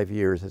last 5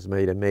 years, has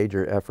made a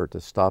major effort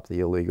to stop the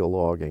illegal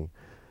logging.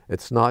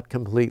 It's not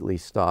completely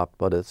stopped,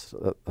 but it's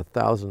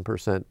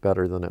 1,000%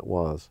 better than it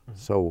was. Mm-hmm.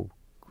 So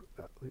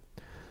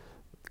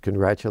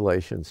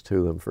congratulations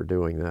to them for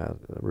doing that.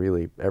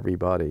 Really,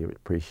 everybody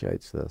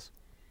appreciates this.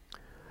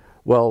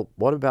 Well,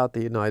 what about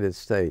the United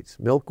States?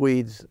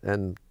 Milkweeds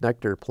and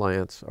nectar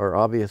plants are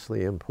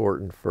obviously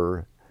important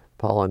for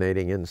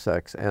pollinating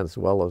insects as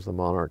well as the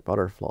monarch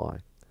butterfly.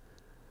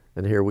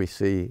 And here we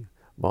see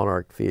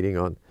monarch feeding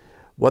on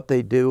what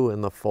they do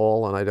in the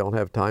fall, and I don't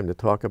have time to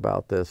talk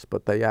about this,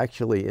 but they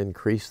actually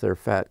increase their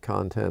fat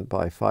content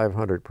by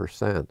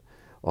 500%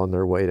 on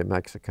their way to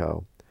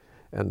Mexico.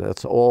 And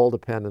that's all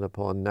dependent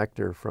upon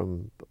nectar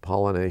from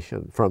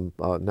pollination, from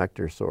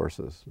nectar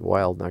sources,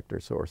 wild nectar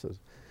sources.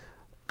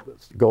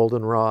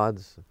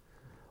 Goldenrods,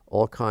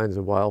 all kinds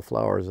of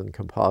wildflowers and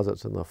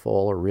composites in the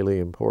fall are really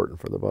important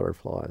for the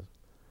butterflies.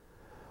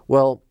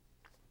 Well,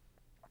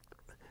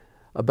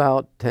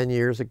 about 10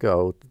 years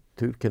ago,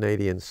 two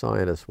Canadian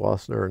scientists,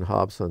 Wassner and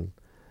Hobson,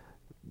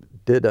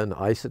 did an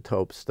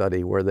isotope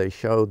study where they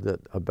showed that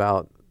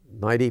about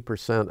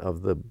 90%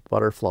 of the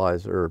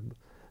butterflies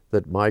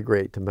that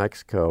migrate to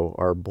Mexico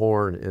are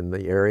born in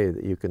the area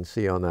that you can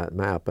see on that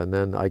map. And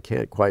then I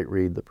can't quite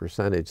read the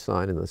percentage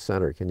sign in the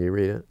center. Can you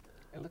read it?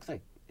 It looks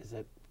like, is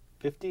it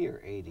 50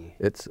 or 80?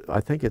 I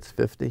think it's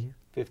 50.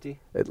 50?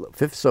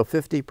 So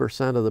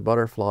 50% of the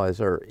butterflies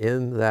are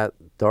in that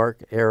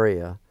dark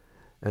area,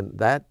 and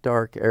that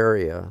dark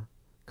area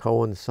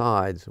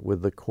coincides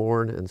with the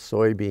corn and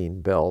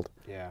soybean belt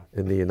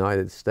in the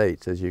United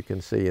States, as you can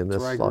see in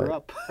this slide. That's where I grew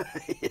up.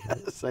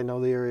 Yes, I know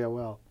the area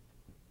well.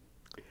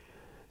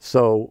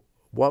 So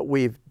what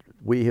we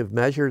have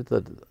measured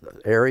the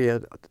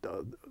area.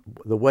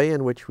 The way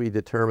in which we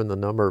determine the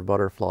number of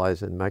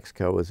butterflies in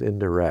Mexico is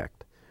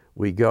indirect.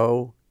 We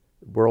go,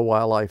 World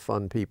Wildlife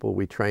Fund people,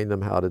 we train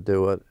them how to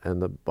do it,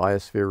 and the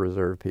Biosphere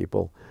Reserve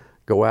people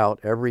go out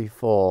every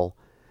fall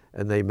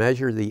and they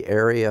measure the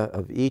area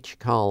of each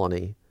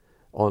colony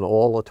on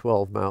all the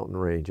 12 mountain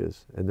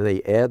ranges, and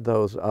they add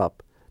those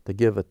up to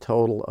give a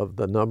total of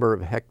the number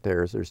of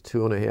hectares. There's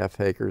 2.5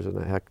 acres in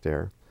a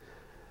hectare.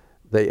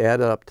 They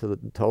add up to the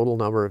total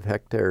number of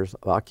hectares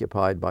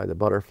occupied by the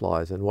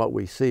butterflies. And what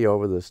we see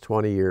over this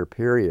 20-year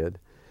period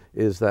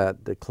is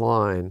that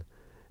decline,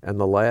 and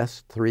the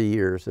last 3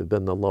 years have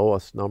been the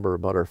lowest number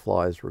of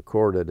butterflies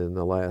recorded in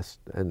the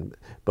last, and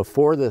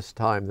before this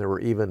time there were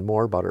even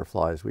more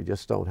butterflies. We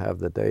just don't have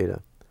the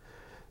data.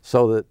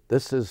 So that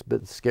this has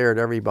scared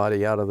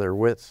everybody out of their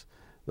wits.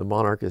 The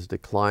monarch is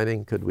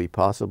declining. Could we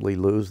possibly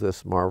lose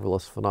this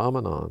marvelous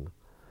phenomenon?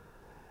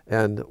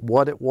 And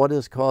what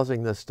is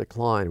causing this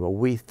decline? Well,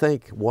 we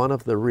think one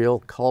of the real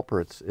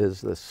culprits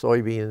is the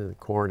soybean and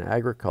corn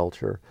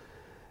agriculture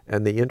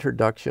and the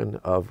introduction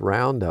of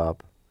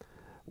Roundup,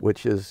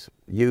 which is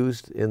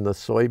used in the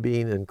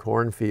soybean and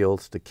corn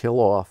fields to kill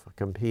off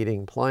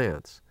competing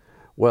plants.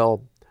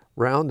 Well,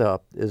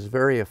 Roundup is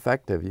very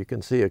effective. You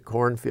can see a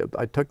cornfield.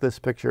 I took this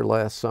picture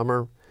last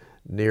summer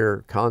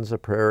near Konza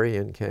Prairie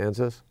in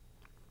Kansas.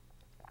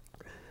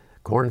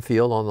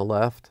 Cornfield on the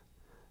left,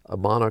 a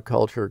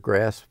monoculture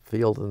grass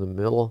field in the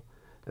middle,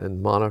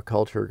 and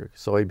monoculture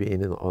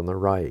soybean on the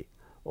right.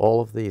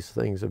 All of these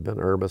things have been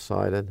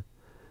herbicided.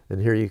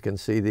 And here you can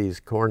see these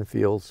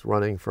cornfields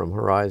running from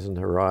horizon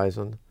to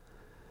horizon.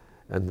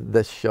 And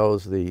this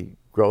shows the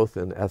growth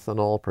in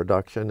ethanol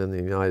production in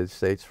the United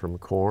States from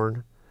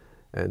corn.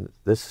 And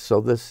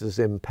so this is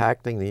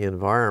impacting the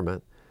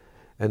environment.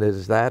 And it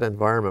is that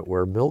environment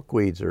where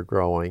milkweeds are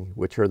growing,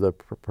 which are the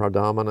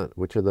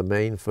which are the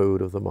main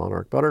food of the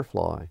monarch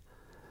butterfly.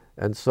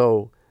 And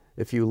so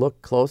if you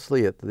look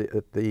closely at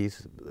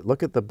these,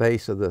 look at the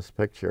base of this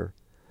picture.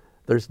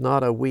 There's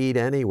not a weed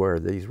anywhere.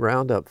 These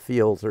Roundup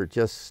fields are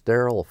just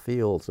sterile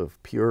fields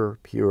of pure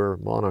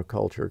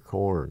monoculture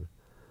corn.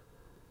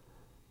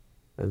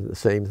 And the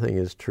same thing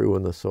is true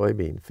in the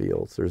soybean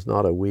fields. There's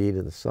not a weed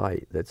in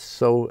sight. That's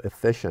so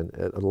efficient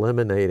at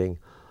eliminating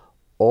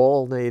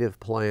all native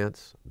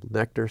plants,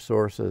 nectar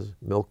sources,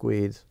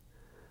 milkweeds.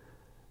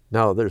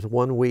 Now, there's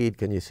one weed.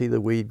 Can you see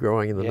the weed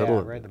growing in the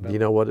middle? Right in the middle. Do you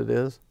know what it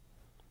is?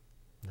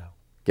 No.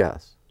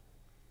 Guess.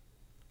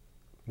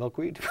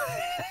 Milkweed?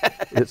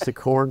 It's a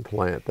corn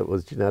plant that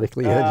was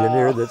genetically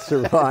engineered that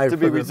survived. To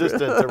be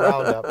resistant to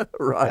Roundup.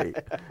 Right.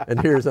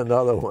 And here's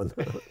another one.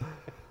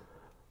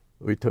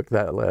 We took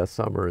that last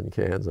summer in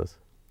Kansas.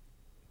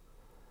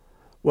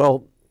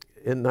 Well,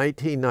 in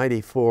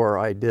 1994,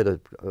 I did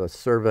a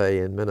survey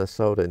in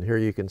Minnesota, and here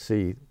you can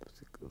see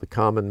the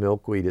common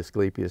milkweed,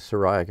 Asclepias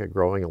syriaca,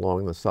 growing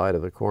along the side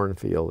of the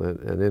cornfield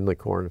and in the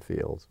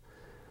cornfields.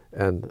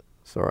 And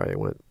sorry, I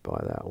went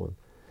by that one.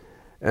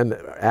 And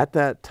at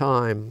that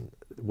time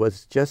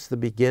was just the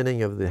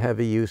beginning of the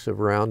heavy use of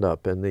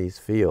Roundup in these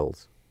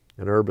fields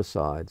and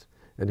herbicides.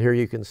 And here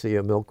you can see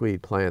a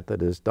milkweed plant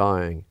that is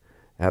dying,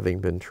 having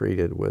been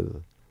treated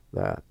with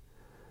that.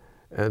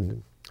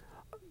 And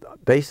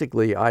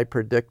basically, I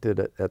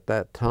predicted at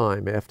that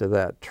time, after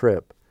that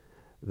trip,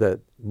 that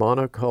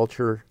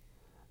monoculture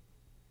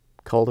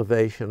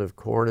cultivation of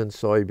corn and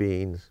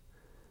soybeans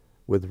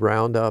with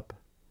Roundup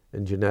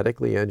and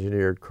genetically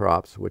engineered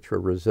crops which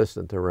were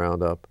resistant to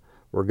Roundup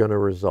were going to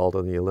result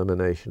in the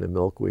elimination of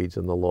milkweeds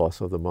and the loss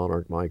of the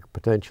monarch,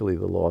 potentially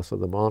the loss of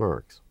the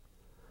monarchs.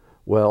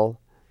 Well,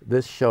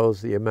 this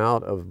shows the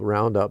amount of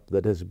Roundup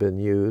that has been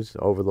used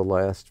over the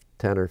last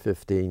 10 or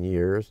 15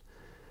 years.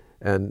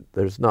 And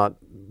there's not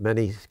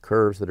many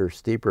curves that are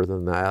steeper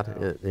than that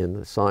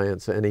in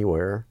science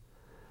anywhere.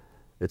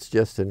 It's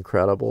just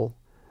incredible.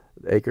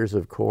 Acres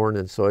of corn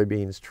and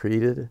soybeans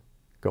treated,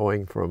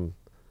 going from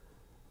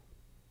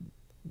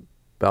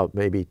about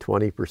maybe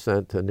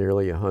 20% to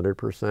nearly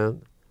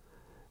 100%.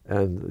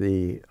 And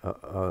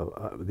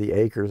the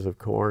acres of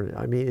corn,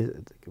 I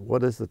mean,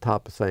 what is the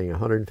top saying?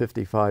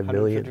 155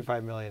 million?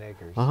 155 million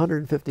acres.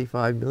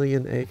 155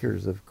 million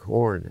acres of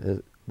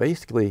corn.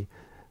 Basically,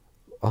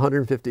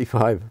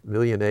 155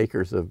 million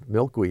acres of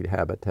milkweed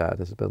habitat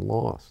has been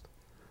lost.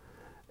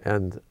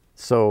 And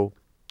so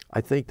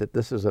I think that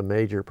this is a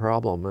major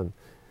problem. And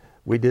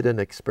we did an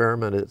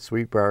experiment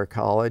at Briar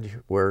College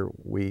where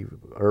we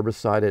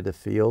herbicided a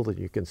field, and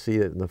you can see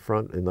it in the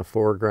front, in the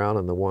foreground,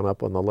 and the one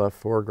up on the left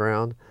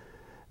foreground.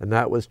 And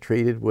that was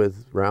treated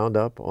with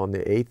Roundup on the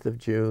 8th of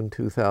June,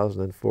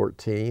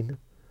 2014.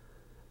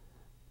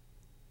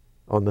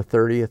 On the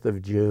 30th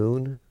of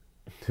June,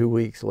 2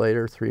 weeks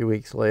later, 3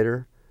 weeks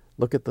later,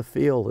 look at the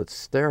field. It's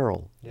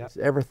sterile. Yep.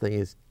 Everything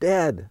is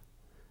dead,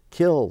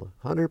 killed,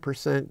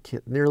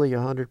 100%, nearly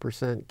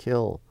 100%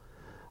 kill.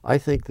 I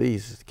think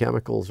these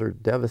chemicals are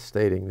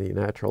devastating the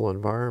natural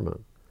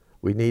environment.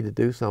 We need to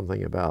do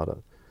something about it.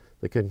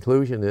 The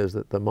conclusion is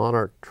that the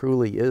monarch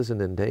truly is an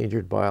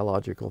endangered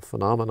biological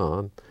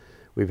phenomenon.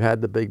 We've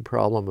had the big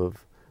problem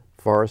of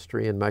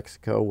forestry in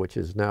Mexico, which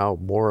is now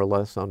more or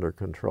less under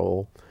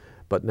control.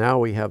 But now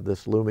we have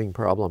this looming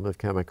problem of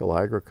chemical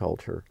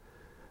agriculture.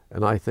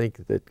 And I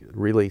think that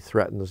really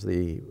threatens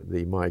the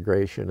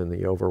migration and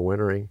the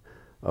overwintering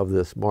of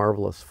this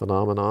marvelous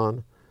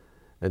phenomenon.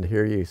 And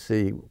here you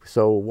see,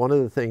 so one of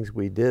the things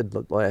we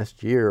did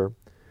last year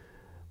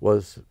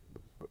was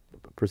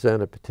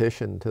present a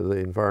petition to the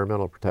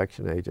Environmental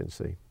Protection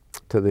Agency,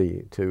 to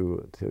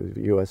the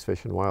U.S.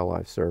 Fish and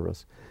Wildlife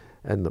Service.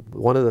 And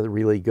one of the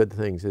really good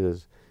things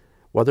is,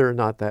 whether or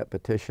not that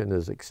petition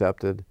is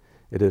accepted,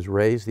 it has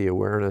raised the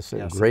awareness,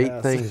 and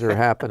great things are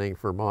happening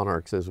for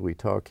monarchs as we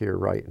talk here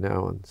right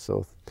now. And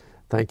so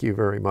thank you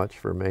very much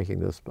for making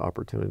this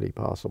opportunity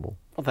possible.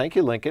 Well, thank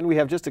you, Lincoln. We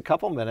have just a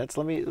couple minutes.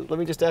 Let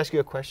me just ask you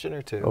a question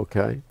or two.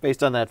 Okay.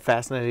 Based on that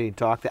fascinating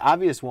talk, the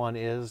obvious one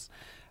is,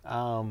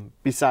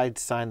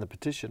 besides sign the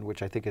petition,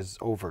 which I think is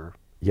over.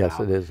 Yes,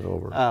 now, it is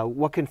over.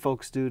 What can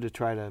folks do to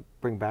try to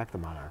bring back the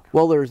monarch?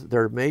 Well,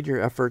 there are major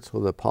efforts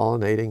with the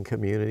pollinating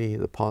community,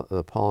 the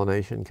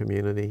pollination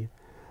community,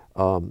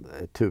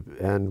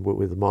 and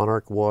with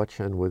Monarch Watch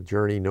and with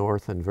Journey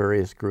North and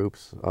various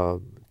groups.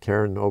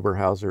 Karen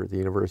Oberhauser at the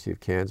University of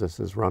Kansas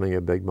is running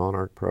a big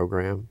monarch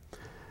program.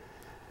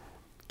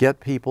 Get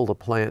people to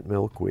plant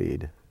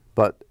milkweed,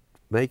 but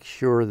make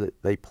sure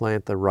that they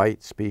plant the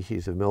right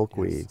species of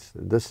milkweeds. Yes.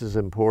 This is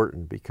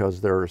important because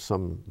there are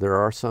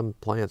some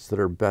plants that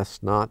are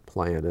best not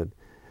planted.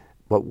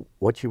 But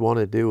what you want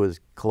to do is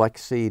collect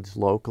seeds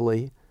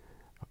locally,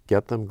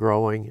 get them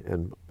growing,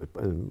 and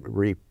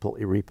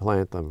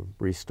replant them,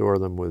 restore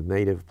them with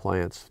native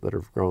plants that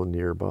have grown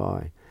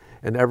nearby.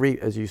 And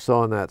as you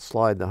saw in that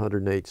slide, the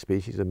 108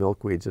 species of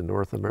milkweeds in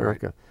North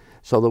America. Right.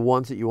 So the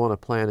ones that you want to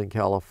plant in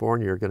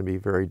California are going to be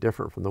very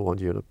different from the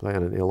ones you want to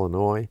plant in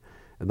Illinois,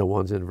 and the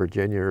ones in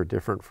Virginia are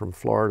different from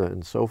Florida,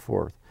 and so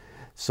forth.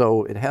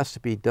 So it has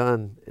to be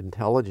done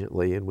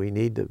intelligently, and we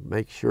need to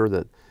make sure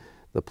that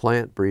the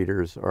plant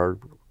breeders are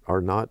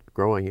not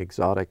growing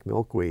exotic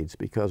milkweeds,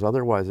 because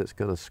otherwise it's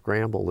going to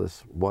scramble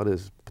what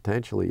is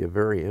a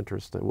very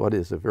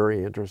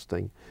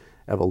interesting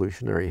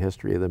evolutionary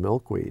history of the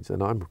milkweeds,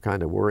 and I'm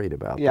kind of worried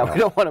about that. Yeah, we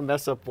don't want to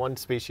mess up one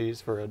species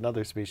for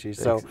another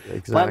species. So exactly.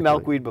 Plant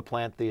milkweed, but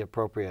plant the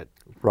appropriate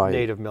right.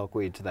 native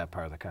milkweed to that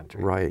part of the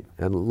country. Right,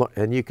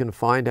 and you can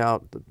find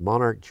out that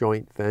Monarch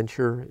Joint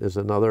Venture is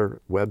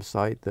another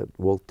website that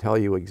will tell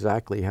you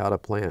exactly how to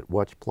plant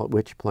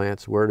which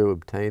plants, where to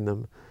obtain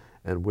them,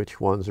 and which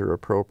ones are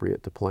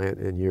appropriate to plant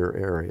in your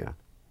area.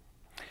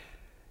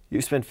 You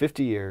spent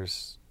 50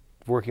 years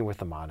working with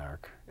the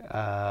monarch.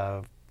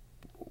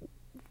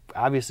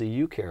 Obviously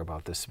you care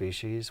about this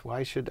species.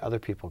 Why should other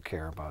people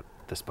care about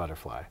this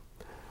butterfly?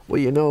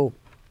 Well, you know,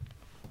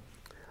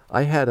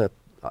 I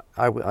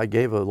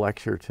gave a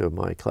lecture to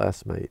my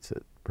classmates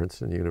at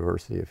Princeton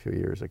University a few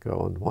years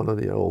ago, and one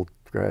of the old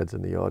grads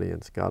in the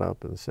audience got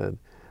up and said,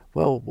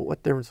 well,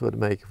 what difference would it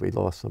make if we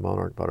lost the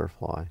monarch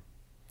butterfly?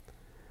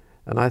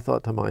 And I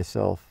thought to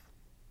myself,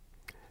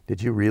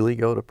 did you really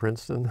go to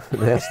Princeton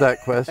and ask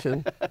that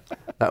question?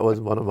 That was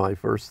one of my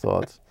first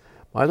thoughts.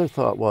 My other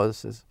thought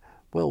was,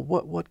 well,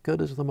 what good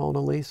is the Mona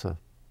Lisa?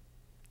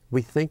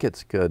 We think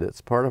it's good.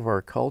 It's part of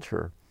our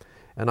culture.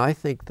 And I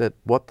think that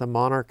what the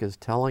monarch is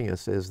telling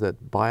us is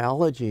that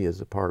biology is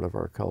a part of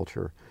our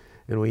culture,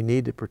 and we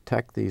need to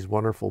protect these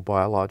wonderful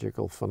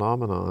biological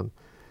phenomenon.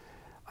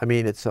 I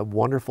mean, it's a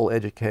wonderful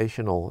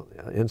educational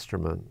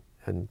instrument,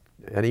 and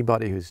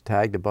anybody who's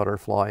tagged a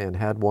butterfly and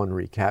had one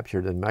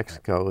recaptured in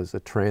Mexico is a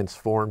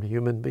transformed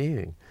human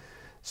being.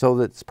 So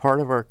that's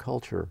part of our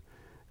culture.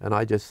 And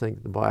I just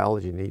think the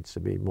biology needs to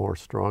be more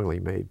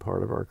strongly made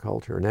part of our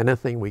culture. And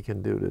anything we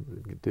can do to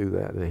do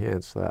that,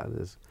 enhance that,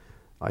 is,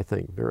 I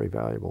think, very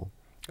valuable.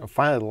 Well,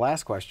 finally, the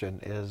last question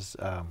is,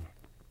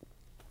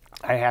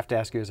 I have to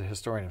ask you as a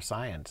historian of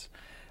science,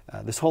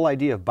 this whole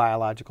idea of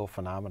biological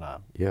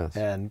phenomena. Yes.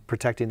 And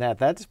protecting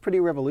that's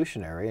pretty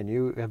revolutionary, and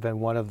you have been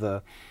one of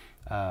the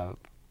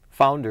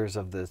founders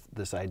of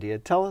this idea.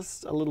 Tell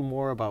us a little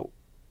more about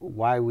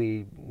why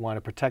we want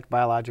to protect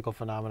biological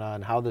phenomena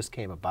and how this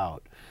came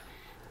about.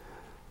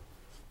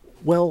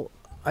 Well,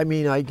 I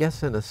mean, I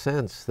guess in a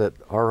sense that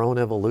our own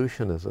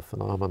evolution is a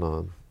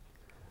phenomenon,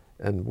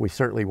 and we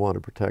certainly want to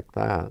protect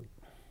that.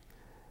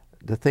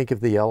 To think of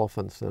the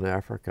elephants in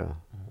Africa,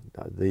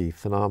 the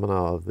phenomena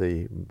of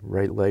the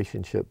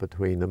relationship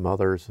between the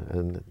mothers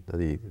and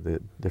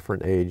the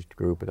different aged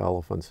group of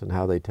elephants and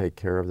how they take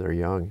care of their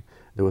young.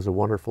 There was a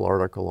wonderful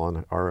article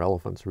on, are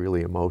elephants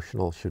really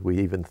emotional? Should we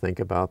even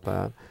think about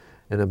that?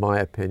 And in my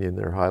opinion,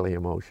 they're highly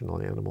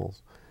emotional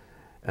animals.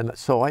 And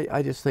so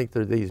I just think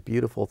they're these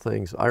beautiful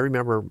things. I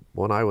remember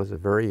when I was a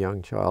very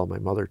young child, my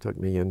mother took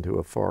me into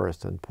a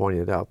forest and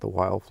pointed out the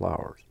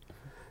wildflowers.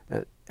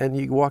 And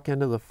you walk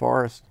into the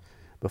forest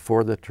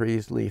before the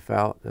trees leaf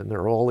out, and there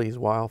are all these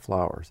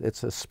wildflowers.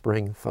 It's a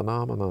spring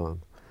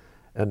phenomenon.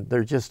 And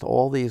they're just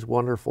all these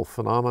wonderful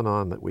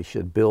phenomenon that we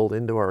should build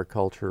into our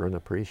culture and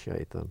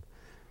appreciate them.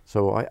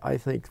 So I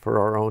think for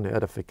our own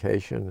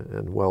edification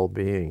and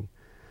well-being,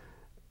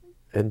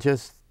 and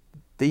just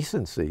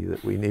decency,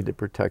 that we need to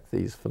protect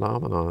these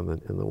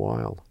phenomenon in the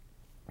wild.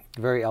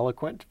 Very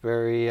eloquent,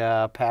 very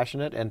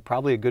passionate, and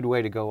probably a good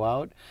way to go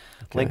out.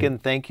 Okay. Lincoln,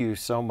 thank you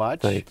so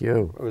much. Thank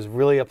you. It was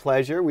really a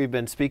pleasure. We've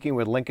been speaking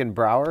with Lincoln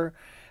Briar,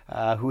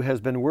 who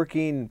has been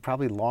working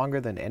probably longer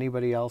than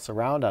anybody else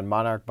around on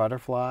monarch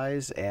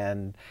butterflies,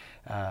 and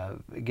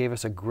gave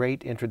us a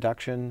great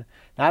introduction,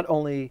 not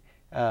only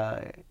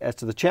as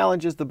to the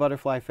challenges the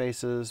butterfly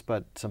faces,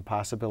 but some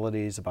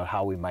possibilities about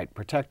how we might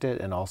protect it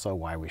and also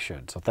why we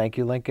should. So thank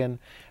you, Lincoln.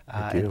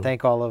 Thank you. And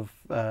thank all of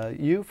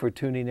you for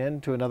tuning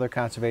in to another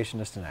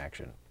Conservationist in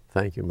Action.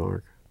 Thank you,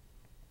 Mark.